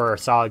 even for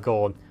solid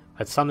gold.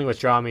 But something was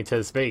drawing me to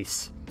this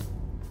base.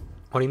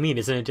 What do you mean?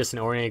 Isn't it just an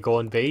ordinary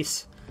golden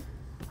base?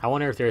 I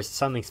wonder if there's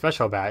something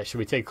special about it. Should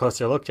we take a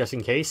closer look just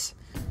in case?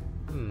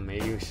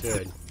 Maybe we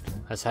should.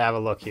 Let's have a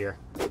look here.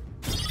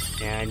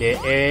 And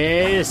it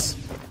is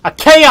a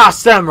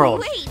Chaos Emerald!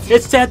 Wait.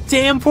 It's that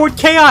damn Fort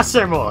Chaos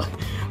Emerald!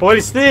 What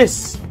is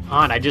this?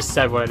 I just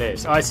said what it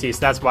is. Oh, I see. So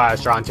that's why I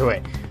was drawn to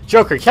it.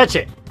 Joker, catch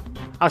it!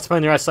 I'll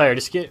explain the rest later.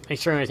 Just make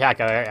sure you attack.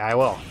 I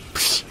will.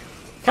 Psh,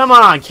 come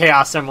on,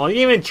 Chaos Emerald. You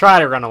even try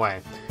to run away.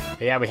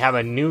 But yeah, we have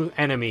a new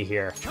enemy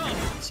here.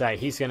 So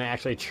he's gonna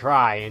actually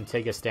try and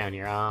take us down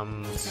here.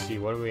 Let's see.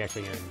 What are we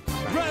actually gonna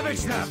try to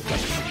do here?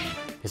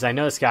 Because I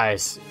know this guy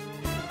is...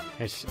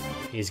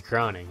 He's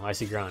groaning. Why is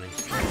he groaning?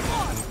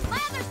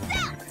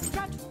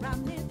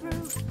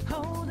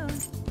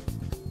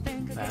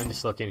 I'm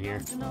just looking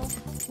here.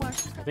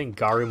 I think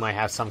Garu might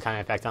have some kind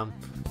of effect on him.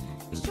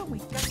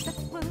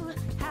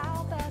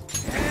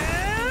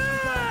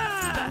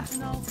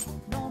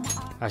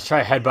 Let's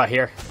try a headbutt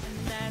here.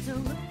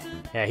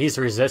 Yeah, he's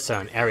resistant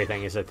on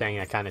everything is the thing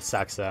that kind of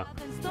sucks though.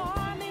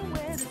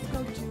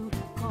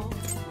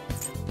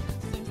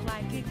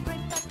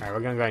 Alright,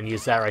 we're gonna go ahead and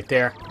use that right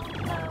there.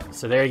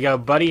 So there you go,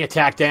 buddy.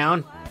 Attack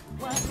down.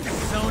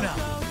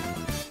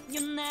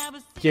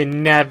 You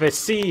never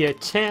see a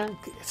chance.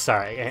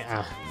 Sorry.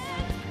 Alright,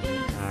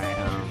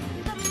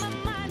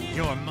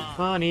 You're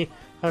funny,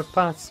 her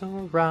pots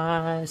will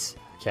rise.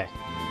 Okay.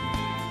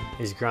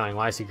 He's groaning.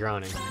 Why is he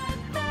groaning?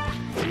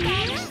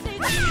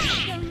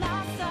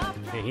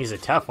 Man, he's a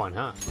tough one,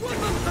 huh?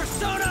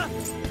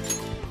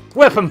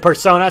 Whip him,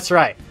 Persona! That's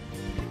right.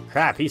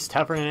 Crap, he's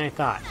tougher than I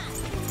thought.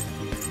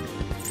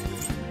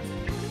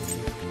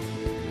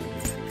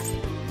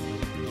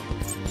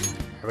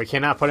 We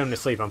cannot put him to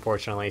sleep,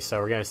 unfortunately, so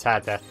we're gonna just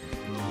have to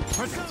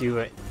do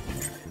it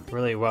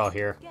really well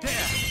here.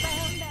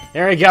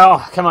 There we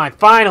go! Come on,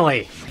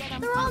 finally!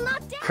 They're all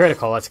knocked down.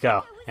 Critical, let's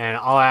go. And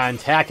all out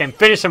attack and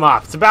finish him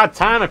off. It's about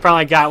time I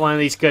finally got one of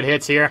these good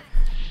hits here.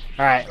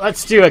 Alright,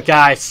 let's do it,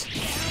 guys.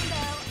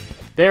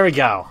 There we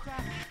go.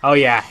 Oh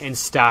yeah, in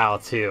style,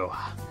 too.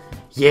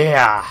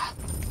 Yeah!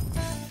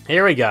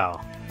 Here we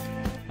go.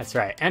 That's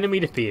right, enemy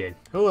defeated.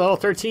 Ooh, level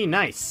 13,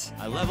 nice.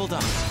 I leveled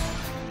up.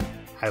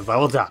 I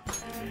leveled up.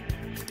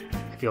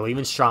 I feel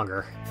even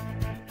stronger.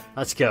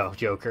 Let's go,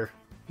 Joker.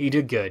 You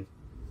did good.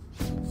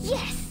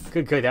 Yes.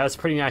 Good. That was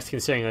pretty nice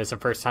considering it was the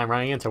first time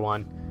running into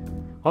one.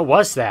 What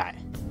was that?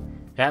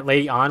 That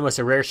lady on was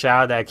a rare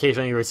shadow that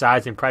occasionally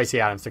resides in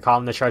pricey items. They call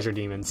them the treasure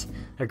demons.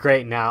 They're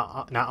great.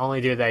 Now, not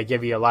only do they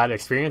give you a lot of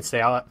experience, they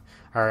are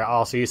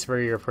also used for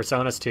your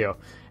personas too.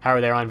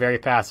 However, they run very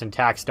fast and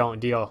attacks don't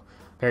deal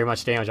very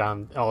much damage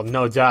on them. Oh,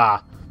 no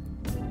duh.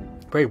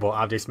 Breakable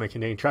objects may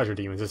contain treasure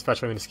demons,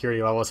 especially when the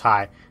security level is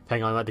high.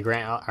 Depending on what the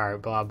grant or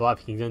blah blah, you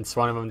can convince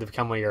one of them to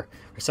become one of your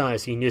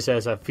personas. You can use it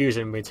as a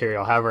fusion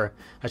material. However,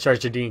 a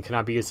treasure demon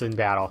cannot be used in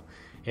battle.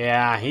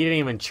 Yeah, he didn't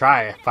even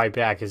try to fight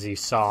back as you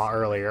saw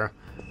earlier.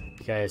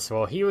 Because,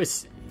 well, he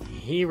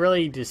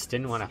really just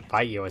didn't want to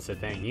fight you was the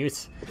thing. He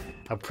was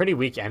a pretty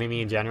weak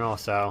enemy in general,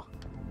 so...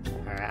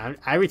 Alright,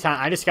 every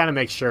time, I just gotta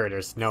make sure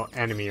there's no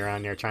enemy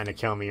around there trying to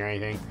kill me or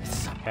anything.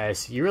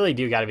 Because you really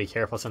do gotta be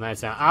careful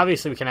sometimes. Now,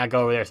 obviously we cannot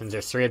go over there since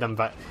there's 3 of them,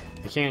 but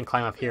we can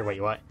climb up here. Wait,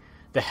 what?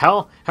 The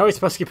hell? How are we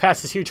supposed to get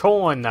past this huge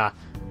hole in the...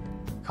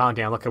 Calm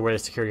down, look at where the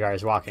security guard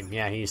is walking.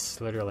 Yeah, he's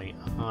literally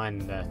on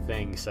the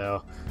thing,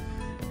 so...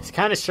 It's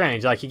kind of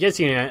strange. Like, he gives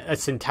you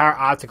this entire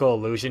optical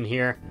illusion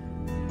here.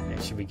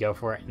 Should we go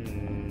for it?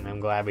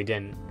 I'm glad we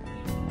didn't.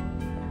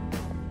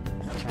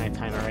 Try and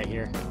time it right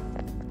here.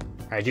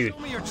 Alright, dude.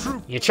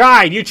 You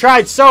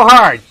tried so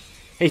hard!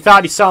 He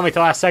thought he saw me at the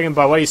last second,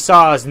 but what he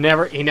saw was he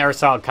never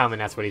saw it coming.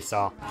 That's what he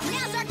saw.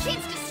 Now's our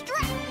chance to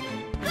strike.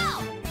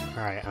 Go.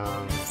 Alright,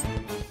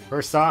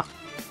 first off,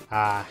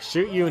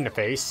 shoot you in the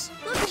face.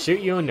 Shoot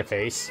you in the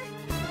face.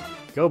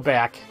 Go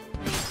back.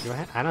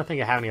 I don't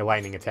think I have any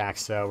lightning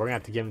attacks, so we're gonna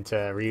have to give them to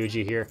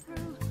Ryuji here.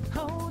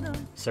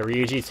 So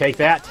Ryuji, take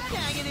that.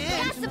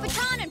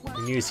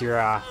 And use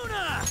your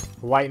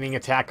lightning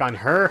attack on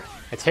her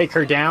and take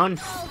her down.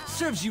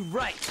 Serves you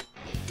right.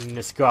 And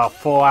just go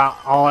out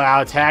all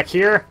out attack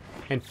here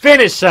and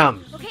finish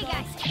him. Okay, Okay,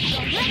 guys.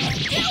 Let's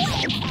do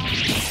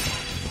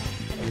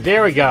it!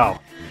 There we go.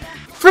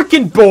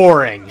 Freaking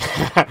boring.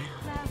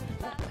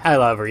 I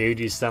love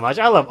Ryuji so much.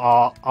 I love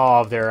all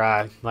of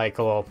their like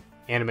little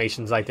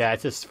animations like that.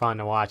 It's just fun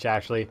to watch,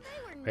 actually.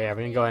 But yeah,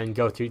 we're gonna go ahead and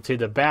go to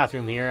the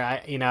bathroom here.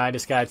 I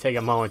just gotta take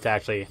a moment to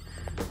actually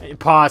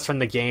pause from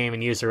the game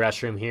and use the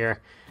restroom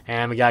here,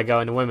 and we gotta go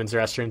in the women's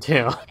restroom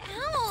too.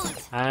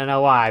 I don't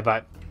know why,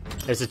 but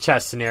there's a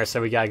chest in there,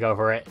 so we gotta go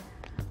for it.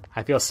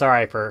 I feel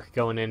sorry for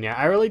going in there.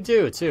 I really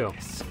do too.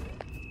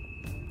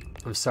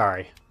 I'm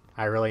sorry.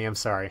 I really am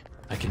sorry.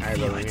 I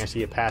really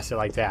actually get past it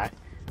like that.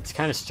 It's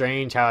kind of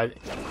strange how it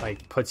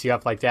like puts you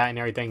up like that and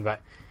everything,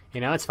 but you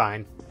know, it's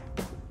fine.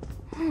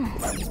 I'm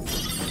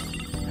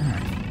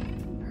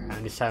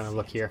just having a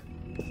look here.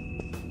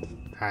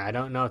 Alright, I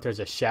don't know if there's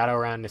a shadow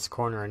around this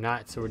corner or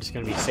not, so we're just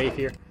gonna be safe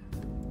here.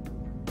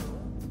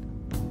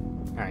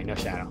 Alright, no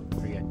shadow.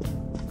 We're good.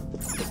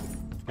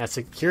 Now,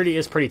 security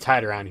is pretty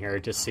tight around here,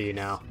 just so you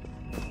know.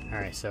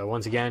 Alright, so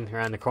once again,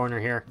 around the corner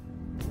here.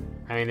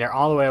 I mean, they're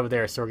all the way over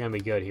there, so we're gonna be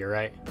good here,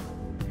 right?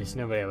 There's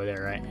nobody over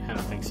there, right? I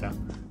don't think so.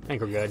 I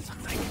think we're good.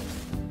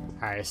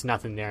 Alright, there's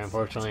nothing there,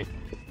 unfortunately.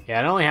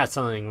 Yeah, it only has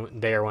something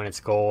there when it's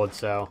gold,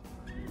 so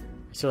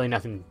it's really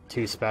nothing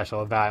too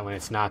special about it when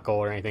it's not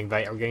gold or anything.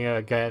 But we're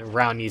gonna get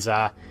around these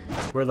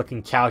weird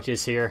looking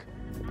couches here.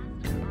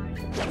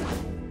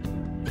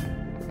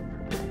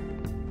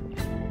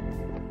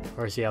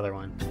 Where's the other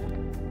one?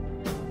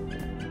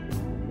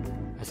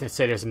 I was gonna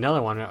say there's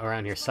another one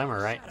around here somewhere,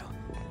 right?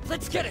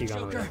 Let's get it,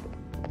 Joker.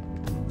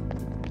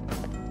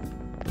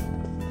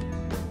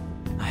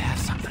 I have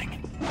something.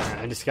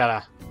 Alright,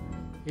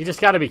 you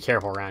just gotta be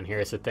careful around here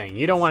is the thing.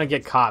 You don't want to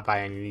get caught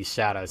by any of these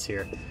shadows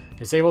here,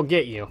 because they will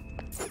get you.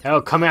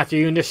 They'll come after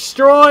you and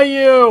destroy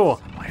you!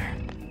 Somewhere.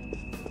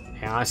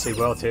 They honestly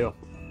will too.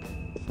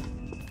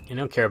 You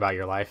don't care about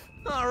your life.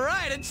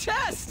 Alright, a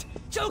chest!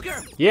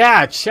 Joker!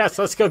 Yeah, chest,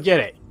 let's go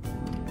get it.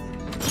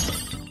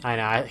 I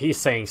know, he's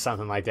saying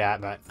something like that,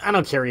 but I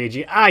don't care,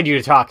 Ryuji. I do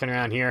the talking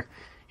around here.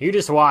 You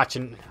just watch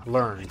and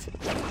learn.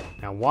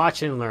 Now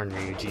watch and learn,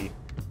 Ryuji.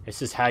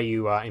 This is how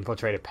you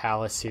infiltrate a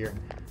palace here.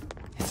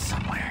 It's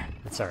somewhere.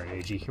 That's alright,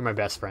 Ryuji. You're my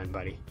best friend,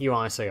 buddy. You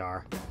honestly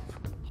are.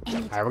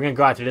 Alright, we're gonna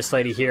go after this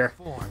lady here.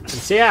 And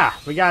so yeah,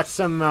 we got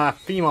some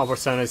female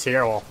personas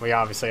here. Well, we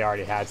obviously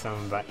already had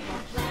some, but...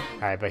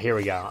 Alright, but here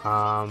we go.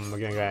 We're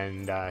gonna go ahead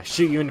and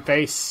shoot you in the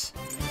face.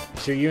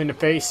 Shoot you in the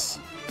face.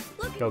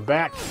 Go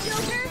back.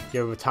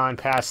 Give a baton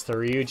pass to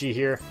Ryuji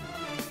here.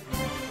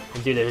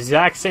 And do the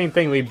exact same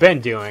thing we've been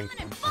doing.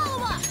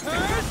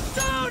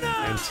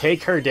 And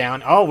take her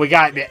down. Oh, we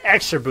got the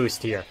extra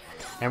boost here.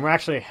 And we're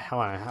actually...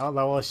 Hold on, how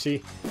level is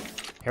she?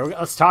 Here we go.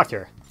 Let's talk to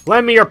her.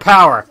 Lend me your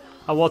power.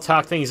 Oh, we'll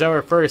talk things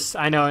over first.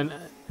 I know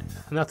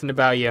nothing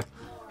about you.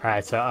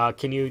 Alright, so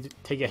can you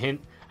take a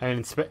hint?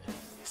 I'm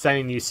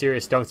sending you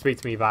serious don't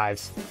speak to me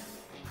vibes.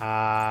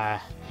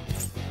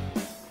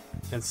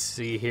 Let's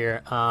see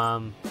here.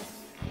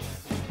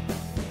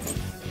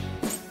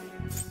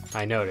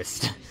 I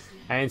noticed.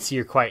 I didn't see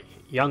you're quite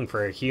young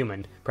for a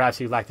human.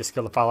 Perhaps you'd lack the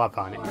skill to follow up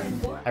on it.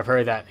 I've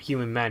heard that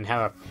human men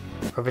have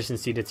a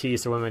proficiency to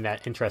tease the women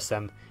that interest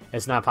them.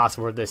 It's not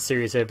possible for this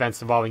series of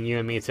events involving you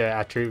and me to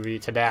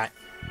attribute to that.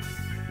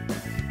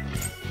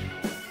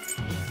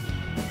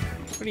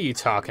 What are you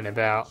talking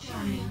about?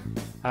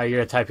 Oh,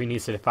 you're the type who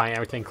needs to define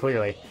everything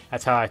clearly.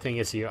 That's how I think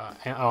it's you.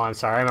 Oh, I'm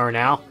sorry. I remember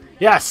now.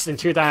 Yes, in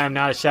truth, I am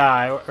not a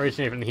shadow. I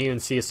originate from the human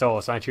sea of soul,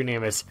 so my true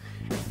name is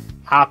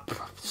I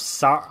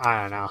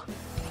don't know.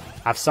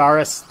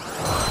 Apsaris?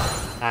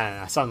 I don't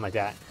know. Something like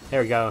that.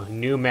 There we go.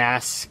 New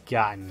mask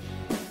gotten.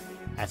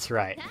 That's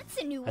right. That's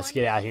a new one. Let's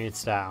get out here in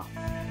style.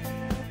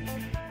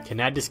 Can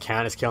that just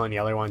count as killing the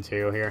other one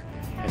too here?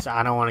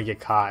 I don't want to get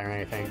caught or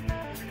anything.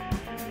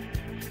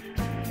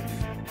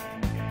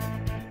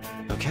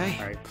 Okay.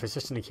 Alright,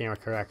 position the camera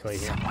correctly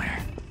here.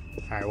 Somewhere.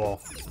 Alright, well,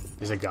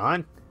 is it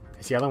gone?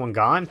 Is the other one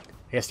gone?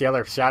 I guess the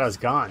other shadow's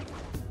gone.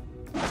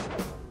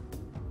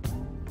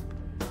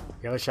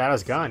 The other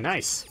shadow's gone.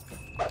 Nice.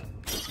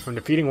 From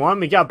defeating one,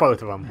 we got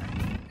both of them.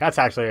 That's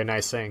actually a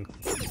nice thing.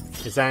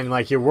 Is then,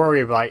 like, you're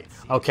worried, like,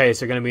 okay, is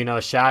there going to be another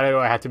shadow? Do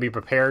I have to be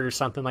prepared or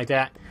something like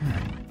that?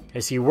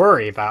 Is you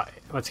worry about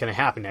what's going to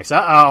happen next?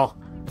 Uh-oh!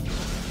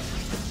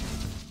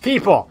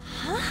 People!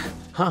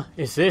 Huh?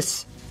 Is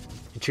this...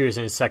 Intruders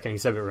in the second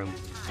exhibit room.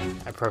 I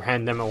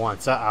apprehend them at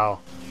once. Uh-oh.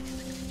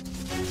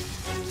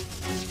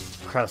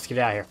 Crap, let's get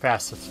out of here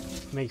fast.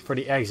 Let's make for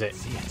the exit.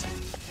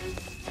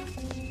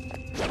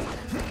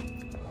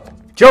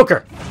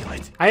 Joker!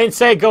 I didn't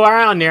say go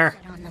around there.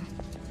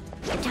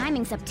 The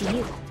timing's up to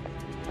you.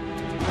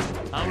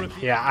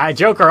 Yeah,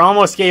 Joker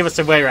almost gave us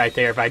away right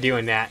there by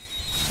doing that.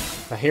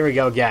 But here we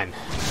go again.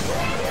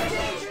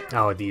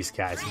 Oh, these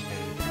guys.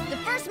 The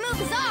first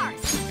move is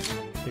ours.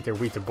 I think they're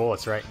weak to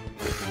bullets, right?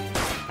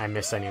 I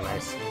miss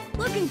anyways.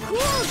 Looking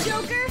cool,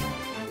 Joker.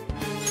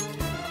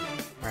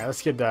 Alright,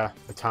 let's get the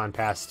baton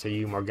pass to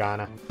you,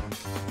 Morgana.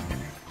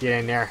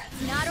 Get in there.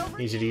 Not over.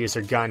 Need you to use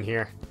her gun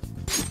here.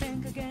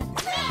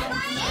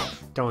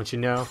 Don't you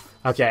know?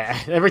 Okay,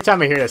 every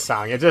time I hear this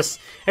song, it's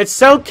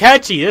so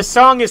catchy. This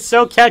song is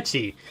so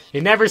catchy.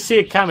 You never see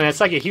it coming. It's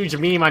like a huge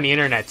meme on the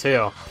internet,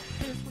 too.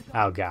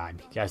 Oh, God.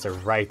 You guys are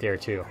right there,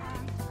 too.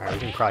 Alright, we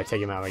can probably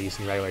take him out by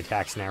using regular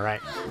attacks now,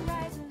 right?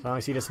 As long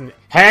as he doesn't...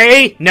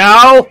 Hey!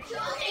 No!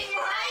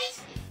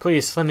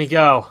 Please, let me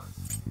go.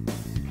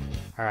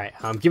 Alright,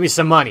 give me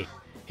some money.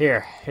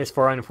 Here, here's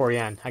 440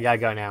 yen. I gotta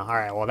go now.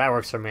 Alright, well, that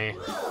works for me.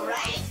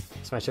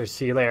 So make sure to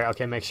see you later.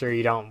 Okay, make sure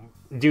you don't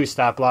do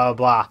stuff, blah,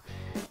 blah, blah.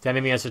 The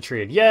enemy has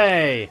retreated.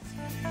 Yay!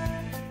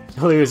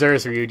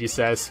 Losers, Ryuji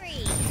says.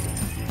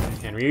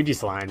 And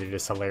Ryuji's lines are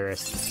just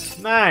hilarious.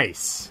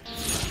 Nice!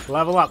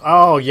 Level up.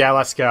 Oh, yeah,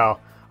 let's go.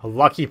 A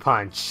lucky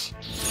punch.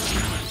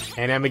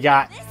 And then we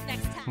got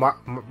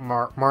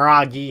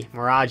Miraji,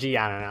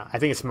 I don't know. I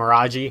think it's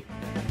Miraji.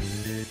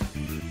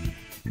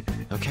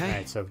 Okay.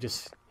 Alright, so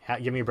just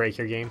give me a break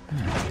here, game.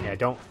 Yeah,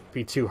 don't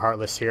be too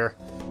heartless here.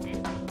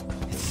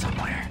 It's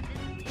somewhere.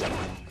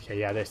 Okay,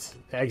 yeah, the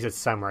exit's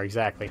somewhere,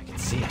 exactly. I can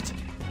see it.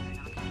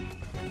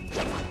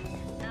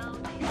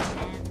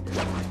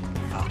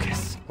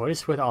 Focus. What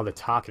is with all the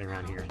talking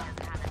around here?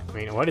 I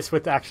mean, what is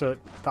with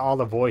all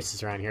the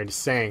voices around here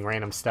just saying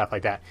random stuff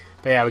like that?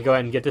 But yeah, we go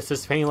ahead and get this.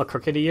 Does this painting look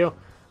crooked to you?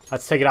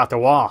 Let's take it off the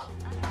wall.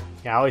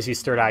 Yeah, I always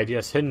use third eye.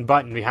 Just hidden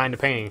button behind the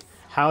painting.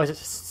 How is it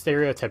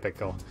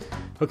stereotypical?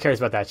 Who cares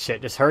about that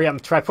shit? Just hurry up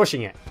and try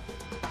pushing it.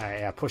 Alright,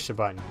 yeah, push the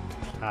button.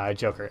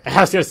 Joker.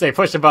 I was gonna say,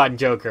 push the button,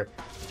 Joker.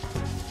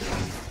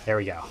 There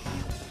we go.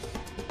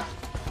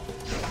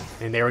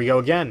 And there we go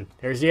again.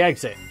 There's the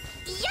exit.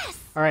 Yes!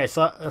 Alright,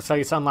 so looks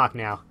like it's unlocked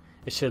now.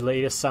 It should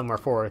lead us somewhere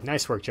forward.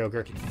 Nice work,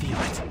 Joker. Feel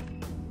it.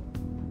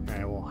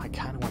 Alright, well, I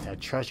kind of want that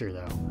treasure,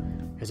 though.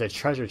 There's a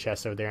treasure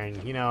chest over there,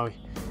 and, you know,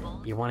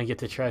 you want to get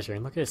the treasure.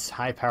 And look at this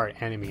high-powered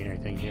enemy and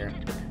everything here.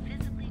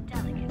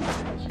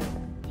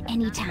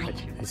 Anytime.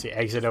 Is the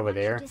exit over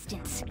there?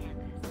 Distance.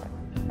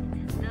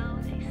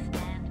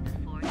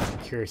 I'm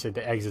curious if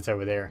the exit's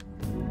over there.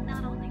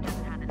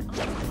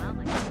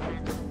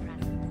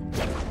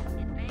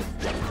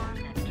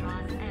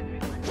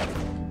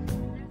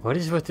 What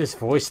is with this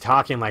voice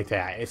talking like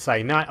that? It's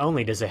like, not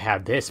only does it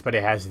have this, but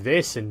it has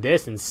this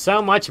and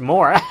so much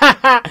more.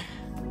 Alright,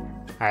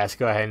 let's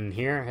go ahead and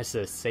here. This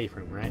is a safe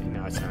room, right?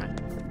 No, it's not.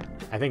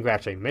 I think we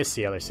actually missed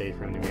the other safe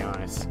room, to be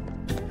honest.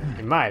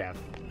 We might have.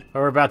 But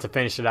we're about to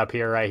finish it up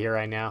here,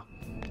 right now.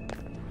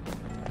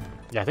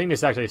 Yeah, I think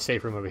there's actually a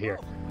safe room over here.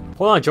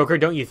 Hold on, Joker.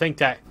 Don't you think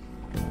that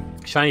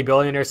shiny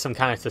building there's some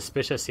kind of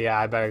suspicious? Yeah,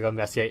 I better go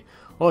investigate.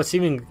 Oh, it's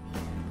even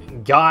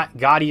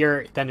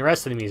gaudier than the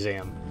rest of the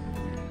museum.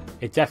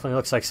 It definitely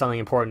looks like something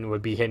important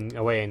would be hidden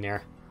away in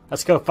there.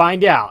 Let's go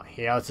find out.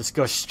 Yeah, let's just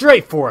go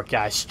straight for it,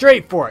 guys.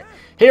 Straight for it.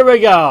 Here we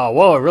go.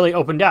 Whoa, it really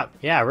opened up.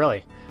 Yeah,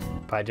 really.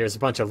 But there's a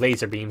bunch of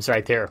laser beams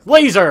right there.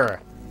 Laser!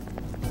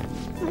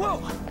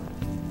 Whoa!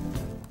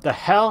 The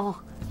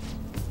hell?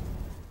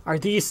 Are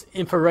these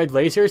infrared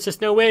lasers? There's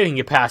no way we can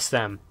get past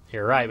them.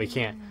 You're right, we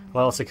can't.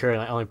 Level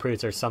security only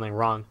proves there's something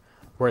wrong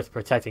worth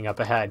protecting up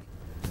ahead.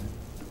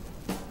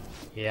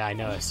 Yeah, I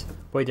noticed.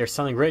 Wait, there's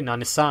something written on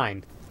the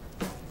sign.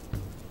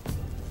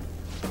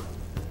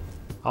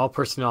 All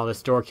personnel,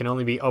 this door can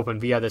only be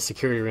opened via the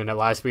security room that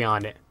lies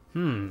beyond it.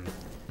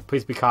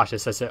 Please be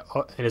cautious, as it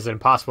is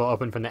impossible to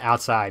open from the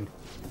outside.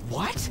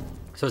 What?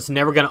 So it's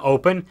never going to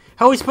open?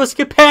 How are we supposed to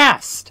get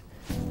past?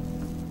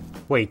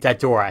 Wait, that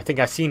door. I think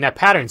I've seen that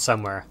pattern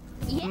somewhere.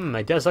 Yeah.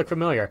 It does look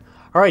familiar.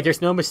 Alright,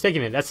 there's no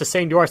mistaking it. That's the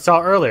same door I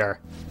saw earlier.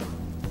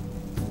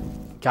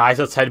 Guys,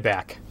 let's head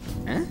back.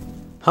 Huh?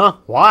 Huh?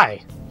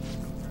 Why?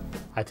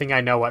 I think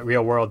I know what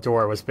real-world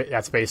door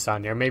that's based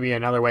on. There may be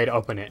another way to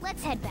open it.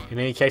 Let's head back. In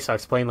any case, I'll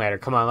explain later.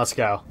 Come on, let's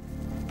go.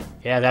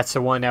 Yeah, that's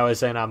the one that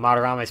was in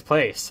Madarame's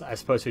place. I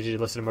suppose we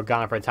should listen to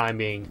Morgana for the time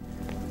being.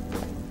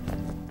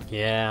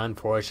 Yeah,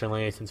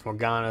 unfortunately, since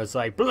Morgana was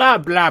like, blah,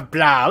 blah,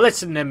 blah,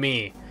 listen to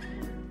me.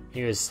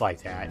 He was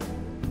like that.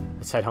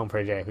 Let's head home for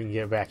today. We can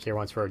get back here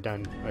once we're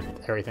done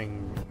with everything,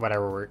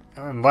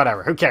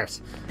 whatever, who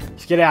cares?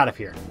 Let's get out of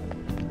here.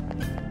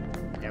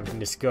 Yeah, we can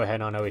just go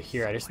ahead on over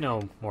here. There's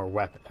no more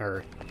weapon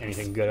or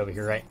anything good over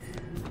here, right?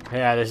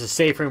 Yeah, there's a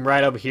safe room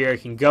right over here. You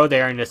can go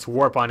there and just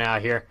warp on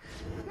out here.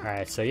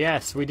 Alright, so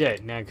yes, we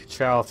did. Now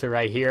travel to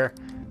right here.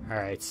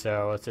 Alright,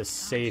 so let's just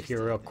save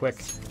here real quick.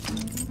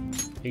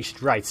 You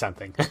should write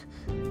something.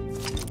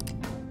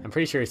 I'm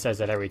pretty sure he says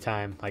that every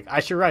time. Like,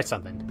 I should write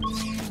something.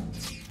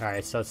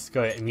 Alright, so let's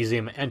go to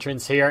museum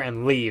entrance here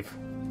and leave.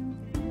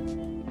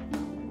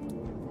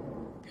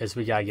 Because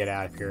we gotta get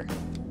out of here.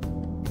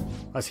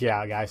 Let's get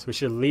out, guys. We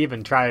should leave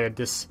and try to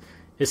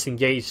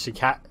disengage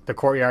the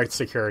courtyard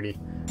security.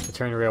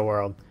 Return to the real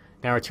world.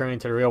 Now returning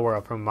to the real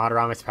world from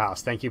Madarame's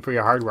palace. Thank you for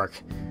your hard work.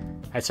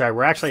 That's right,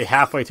 we're actually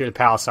halfway through the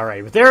palace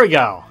already, but there we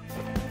go!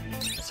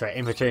 That's right,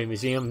 infiltrate the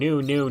museum. New.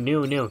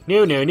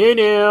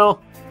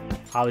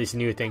 All these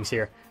new things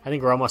here. I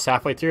think we're almost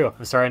halfway through.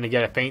 I'm starting to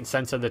get a faint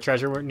sense of the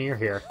treasure we're near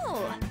here.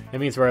 Oh. That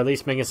means we're at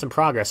least making some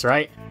progress,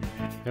 right?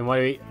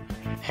 Then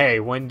hey,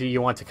 when do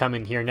you want to come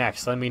in here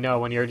next? Let me know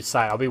when you're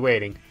decided. I'll be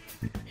waiting.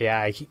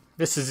 Yeah,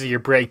 this is your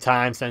break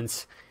time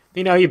since,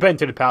 you know, you've been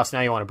to the palace,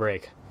 now you want a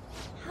break.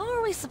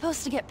 we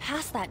supposed to get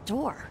past that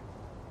door?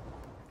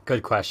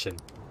 Good question.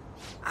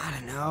 I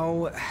don't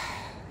know.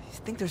 You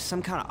think there's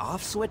some kind of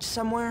off switch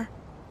somewhere?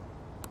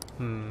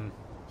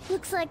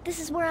 Looks like this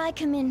is where I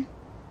come in.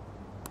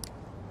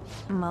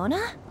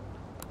 Mona?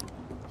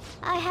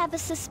 I have a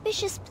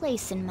suspicious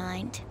place in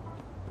mind.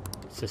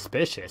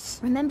 Suspicious.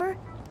 Remember?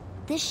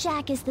 This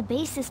shack is the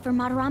basis for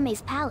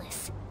Madarame's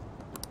palace.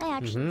 I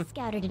actually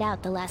scouted it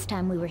out the last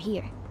time we were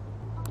here.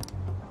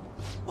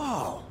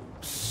 Whoa.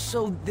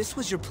 So this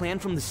was your plan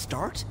from the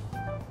start?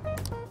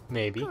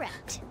 Maybe.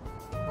 Correct.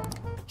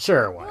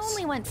 Sure it You was.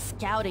 only went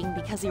scouting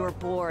because you were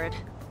bored.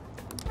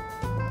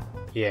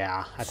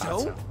 Yeah, I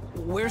thought so.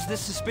 Where's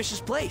this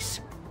suspicious place?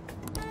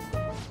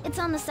 It's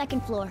on the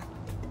second floor.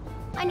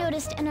 I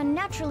noticed an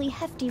unnaturally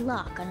hefty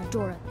lock on a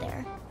door up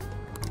there.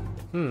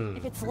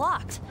 If it's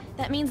locked,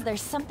 that means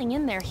there's something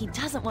in there he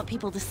doesn't want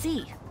people to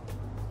see.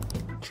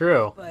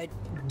 True. But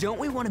don't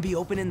we want to be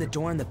opening the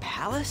door in the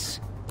palace?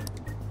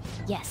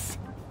 Yes.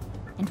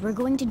 And we're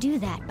going to do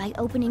that by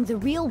opening the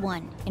real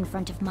one in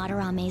front of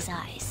Madarame's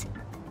eyes.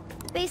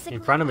 Basically,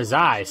 In front of his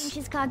change eyes.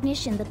 his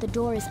cognition that the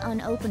door is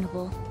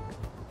unopenable.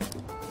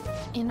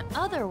 In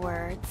other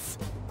words,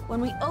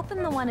 when we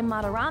open the one in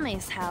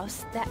Madarame's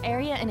house, that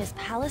area in his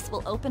palace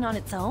will open on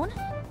its own?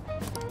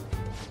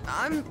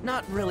 I'm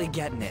not really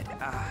getting it.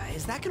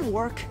 Is that gonna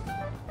work?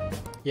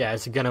 Yeah,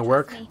 is it gonna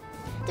work?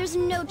 There's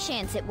no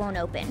chance it won't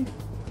open.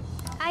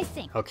 I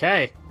think.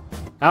 Okay.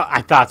 Oh,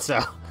 I thought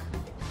so.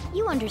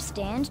 You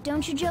understand,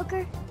 don't you,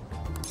 Joker?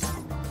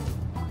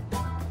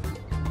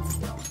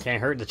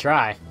 Can't hurt to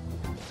try.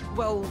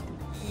 Well,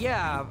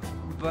 yeah,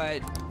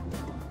 but...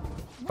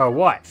 For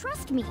what?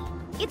 Trust me,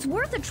 it's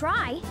worth a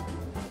try.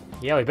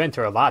 Yeah, we've been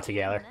through a lot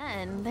together.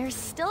 And there's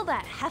still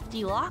that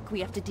hefty lock we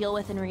have to deal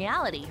with in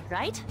reality,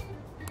 right?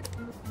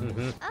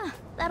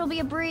 That'll be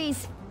a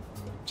breeze.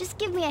 Just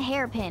give me a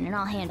hairpin and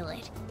I'll handle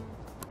it.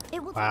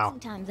 It will Wow.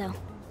 take some time, though.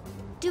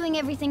 Doing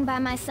everything by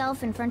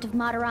myself in front of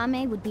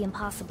Madarame would be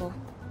impossible.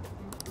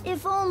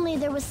 If only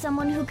there was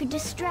someone who could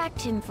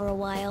distract him for a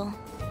while.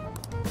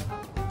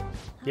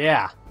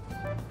 Yeah.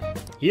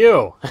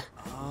 You.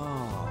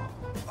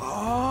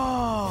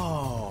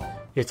 Oh.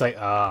 It's like,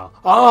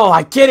 oh,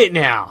 I get it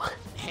now.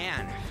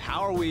 Man,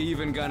 how are we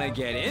even gonna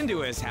get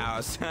into his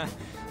house?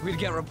 We'd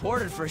get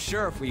reported for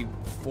sure if we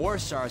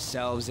forced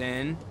ourselves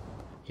in.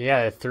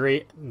 Yeah,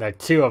 the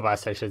two of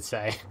us, I should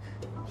say.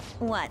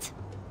 What?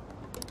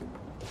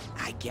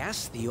 I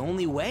guess the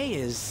only way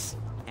is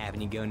having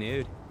you go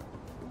nude.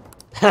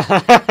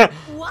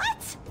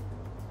 What?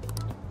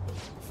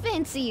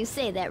 Fancy you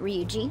say that,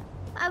 Ryuji.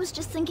 I was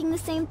just thinking the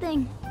same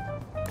thing.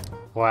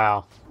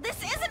 Wow.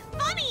 This isn't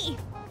funny!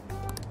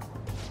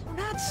 I'm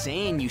not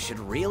saying you should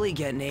really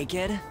get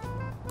naked.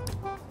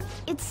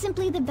 It's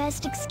simply the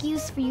best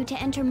excuse for you to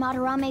enter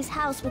Madarame's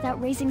house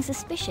without raising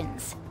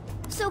suspicions.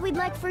 So we'd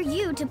like for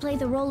you to play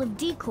the role of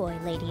decoy,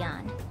 Lady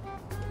Ann.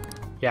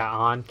 Yeah,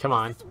 on. Come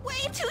on. Way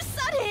too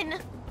sudden!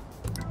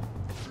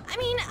 I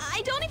mean,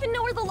 I don't even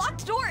know where the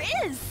locked door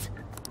is!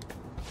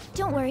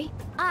 Don't worry,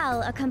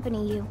 I'll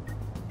accompany you.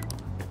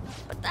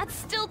 But that's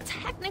still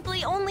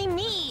technically only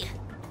me!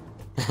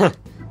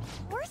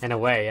 Where's In a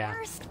way, yeah.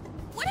 first?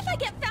 What if I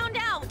get found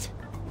out?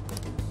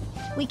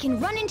 We can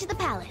run into the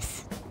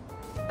palace.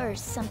 Or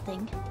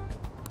something.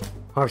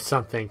 Or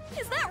something.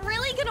 Is that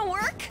really gonna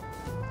work?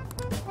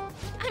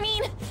 I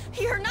mean,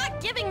 you're not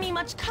giving me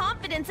much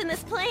confidence in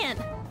this plan.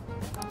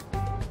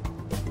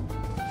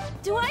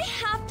 Do I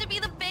have to be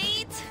the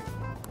bait?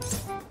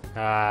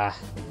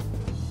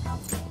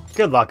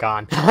 Good luck,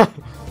 on.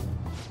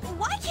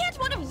 Why can't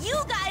one of you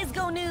guys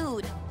go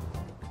nude?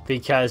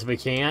 Because we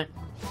can't?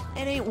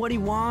 It ain't what he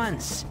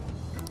wants.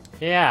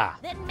 Yeah.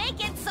 Then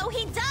make it so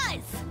he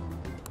does!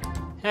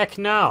 Heck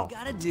no.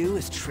 Gotta do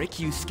is trick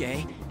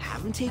Yusuke,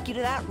 have him take you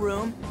to that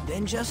room,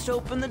 then just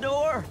open the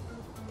door.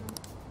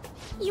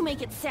 You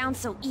make it sound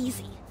so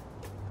easy.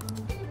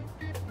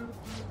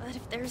 But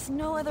if there's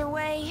no other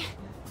way,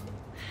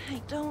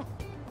 I don't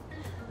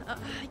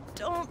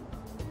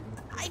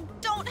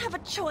have a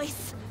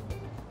choice.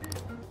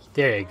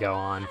 There you go,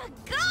 on.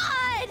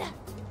 God!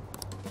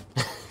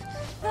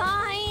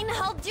 Fine,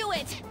 I'll do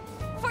it.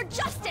 For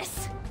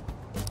justice.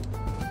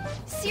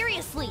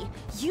 Seriously,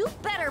 you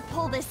better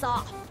pull this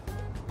off.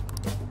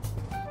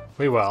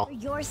 We will. For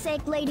your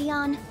sake, Lady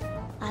Ann,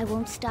 I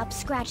won't stop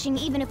scratching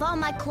even if all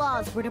my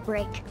claws were to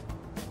break.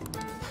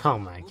 Oh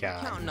my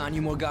god. Counting on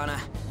you, Morgana.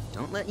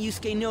 Don't let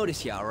Yusuke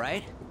notice you,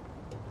 alright?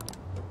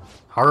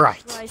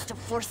 Alright. Tries to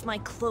force my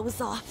clothes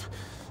off.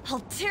 I'll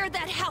tear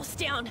that house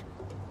down.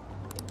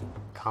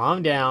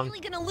 Calm down. Really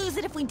gonna lose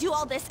it if we do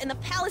all this and the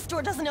palace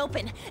door doesn't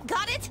open.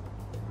 Got it?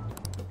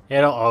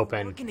 It'll We're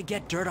open. gonna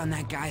get dirt on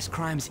that guy's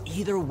crimes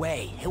either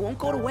way. It won't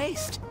go to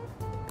waste.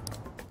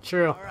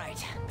 True.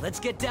 Alright, let's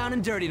get down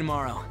and dirty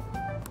tomorrow.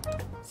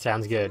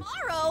 Sounds good.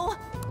 Tomorrow?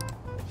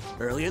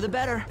 Earlier the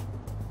better.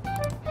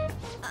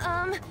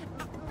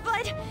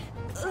 But,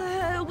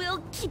 will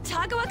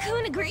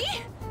Kitagawa-kun agree?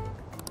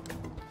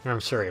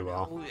 I'm sure he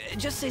will.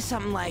 Just say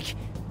something like,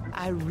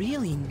 I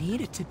really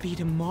need it to be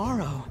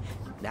tomorrow.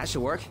 That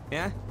should work,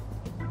 yeah?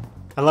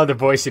 I love the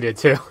voice you did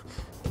too.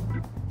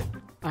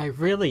 I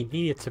really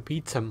need it to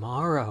be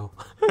tomorrow.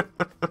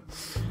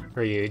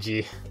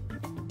 Ryuji.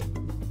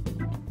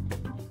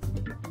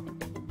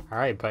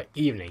 Alright, but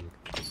evening.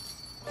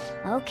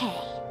 Okay.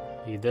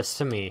 Leave this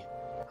to me.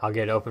 I'll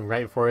get it open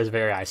right before his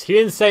very eyes. He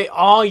didn't say,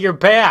 "Oh, you're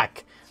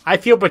back!" I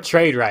feel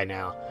betrayed right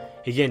now.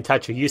 You get in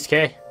touch with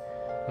Yusuke?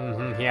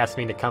 He asked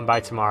me to come by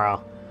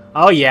tomorrow.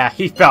 Oh yeah,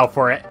 he fell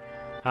for it.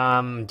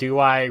 Do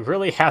I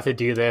really have to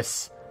do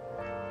this?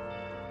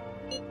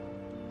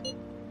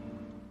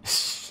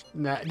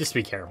 Nah, just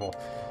be careful.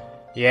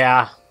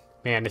 Yeah.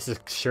 Man, this is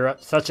sure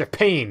such a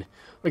pain.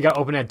 We gotta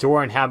open that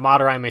door and have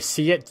Madarame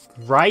see it,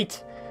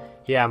 right?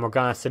 Yeah,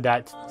 Morgana said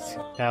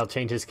that'll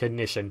change his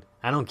condition.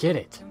 I don't get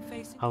it.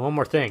 One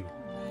more thing.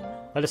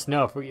 Let us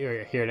know if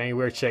you're here and any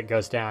weird shit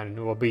goes down,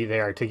 and we'll be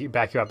there to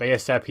back you up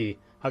ASAP.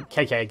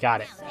 Okay,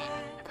 got it.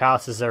 The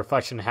palace is a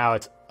reflection of how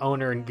its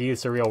owner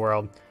views the real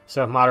world.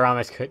 So if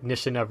Madarame's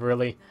condition of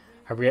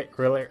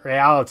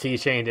reality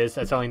changes,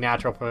 that's only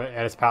natural for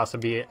his palace to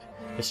be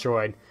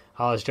destroyed.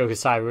 All this joke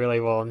aside, we really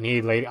will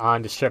need later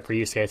on to strip for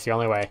Yusuke. It's the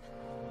only way.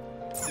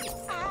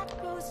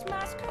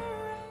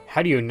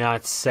 How do you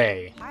not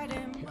say?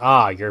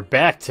 Ah, you're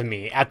back to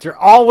me after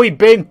all we've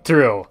been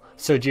through.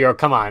 Sojiro,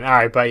 come on.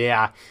 Alright, but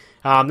yeah.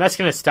 That's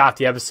going to stop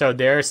the episode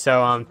there.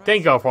 So,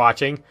 thank you all for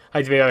watching.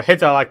 Like the video, hit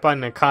that like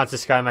button and comment,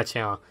 subscribe to my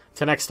channel.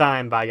 Till next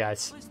time, bye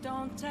guys.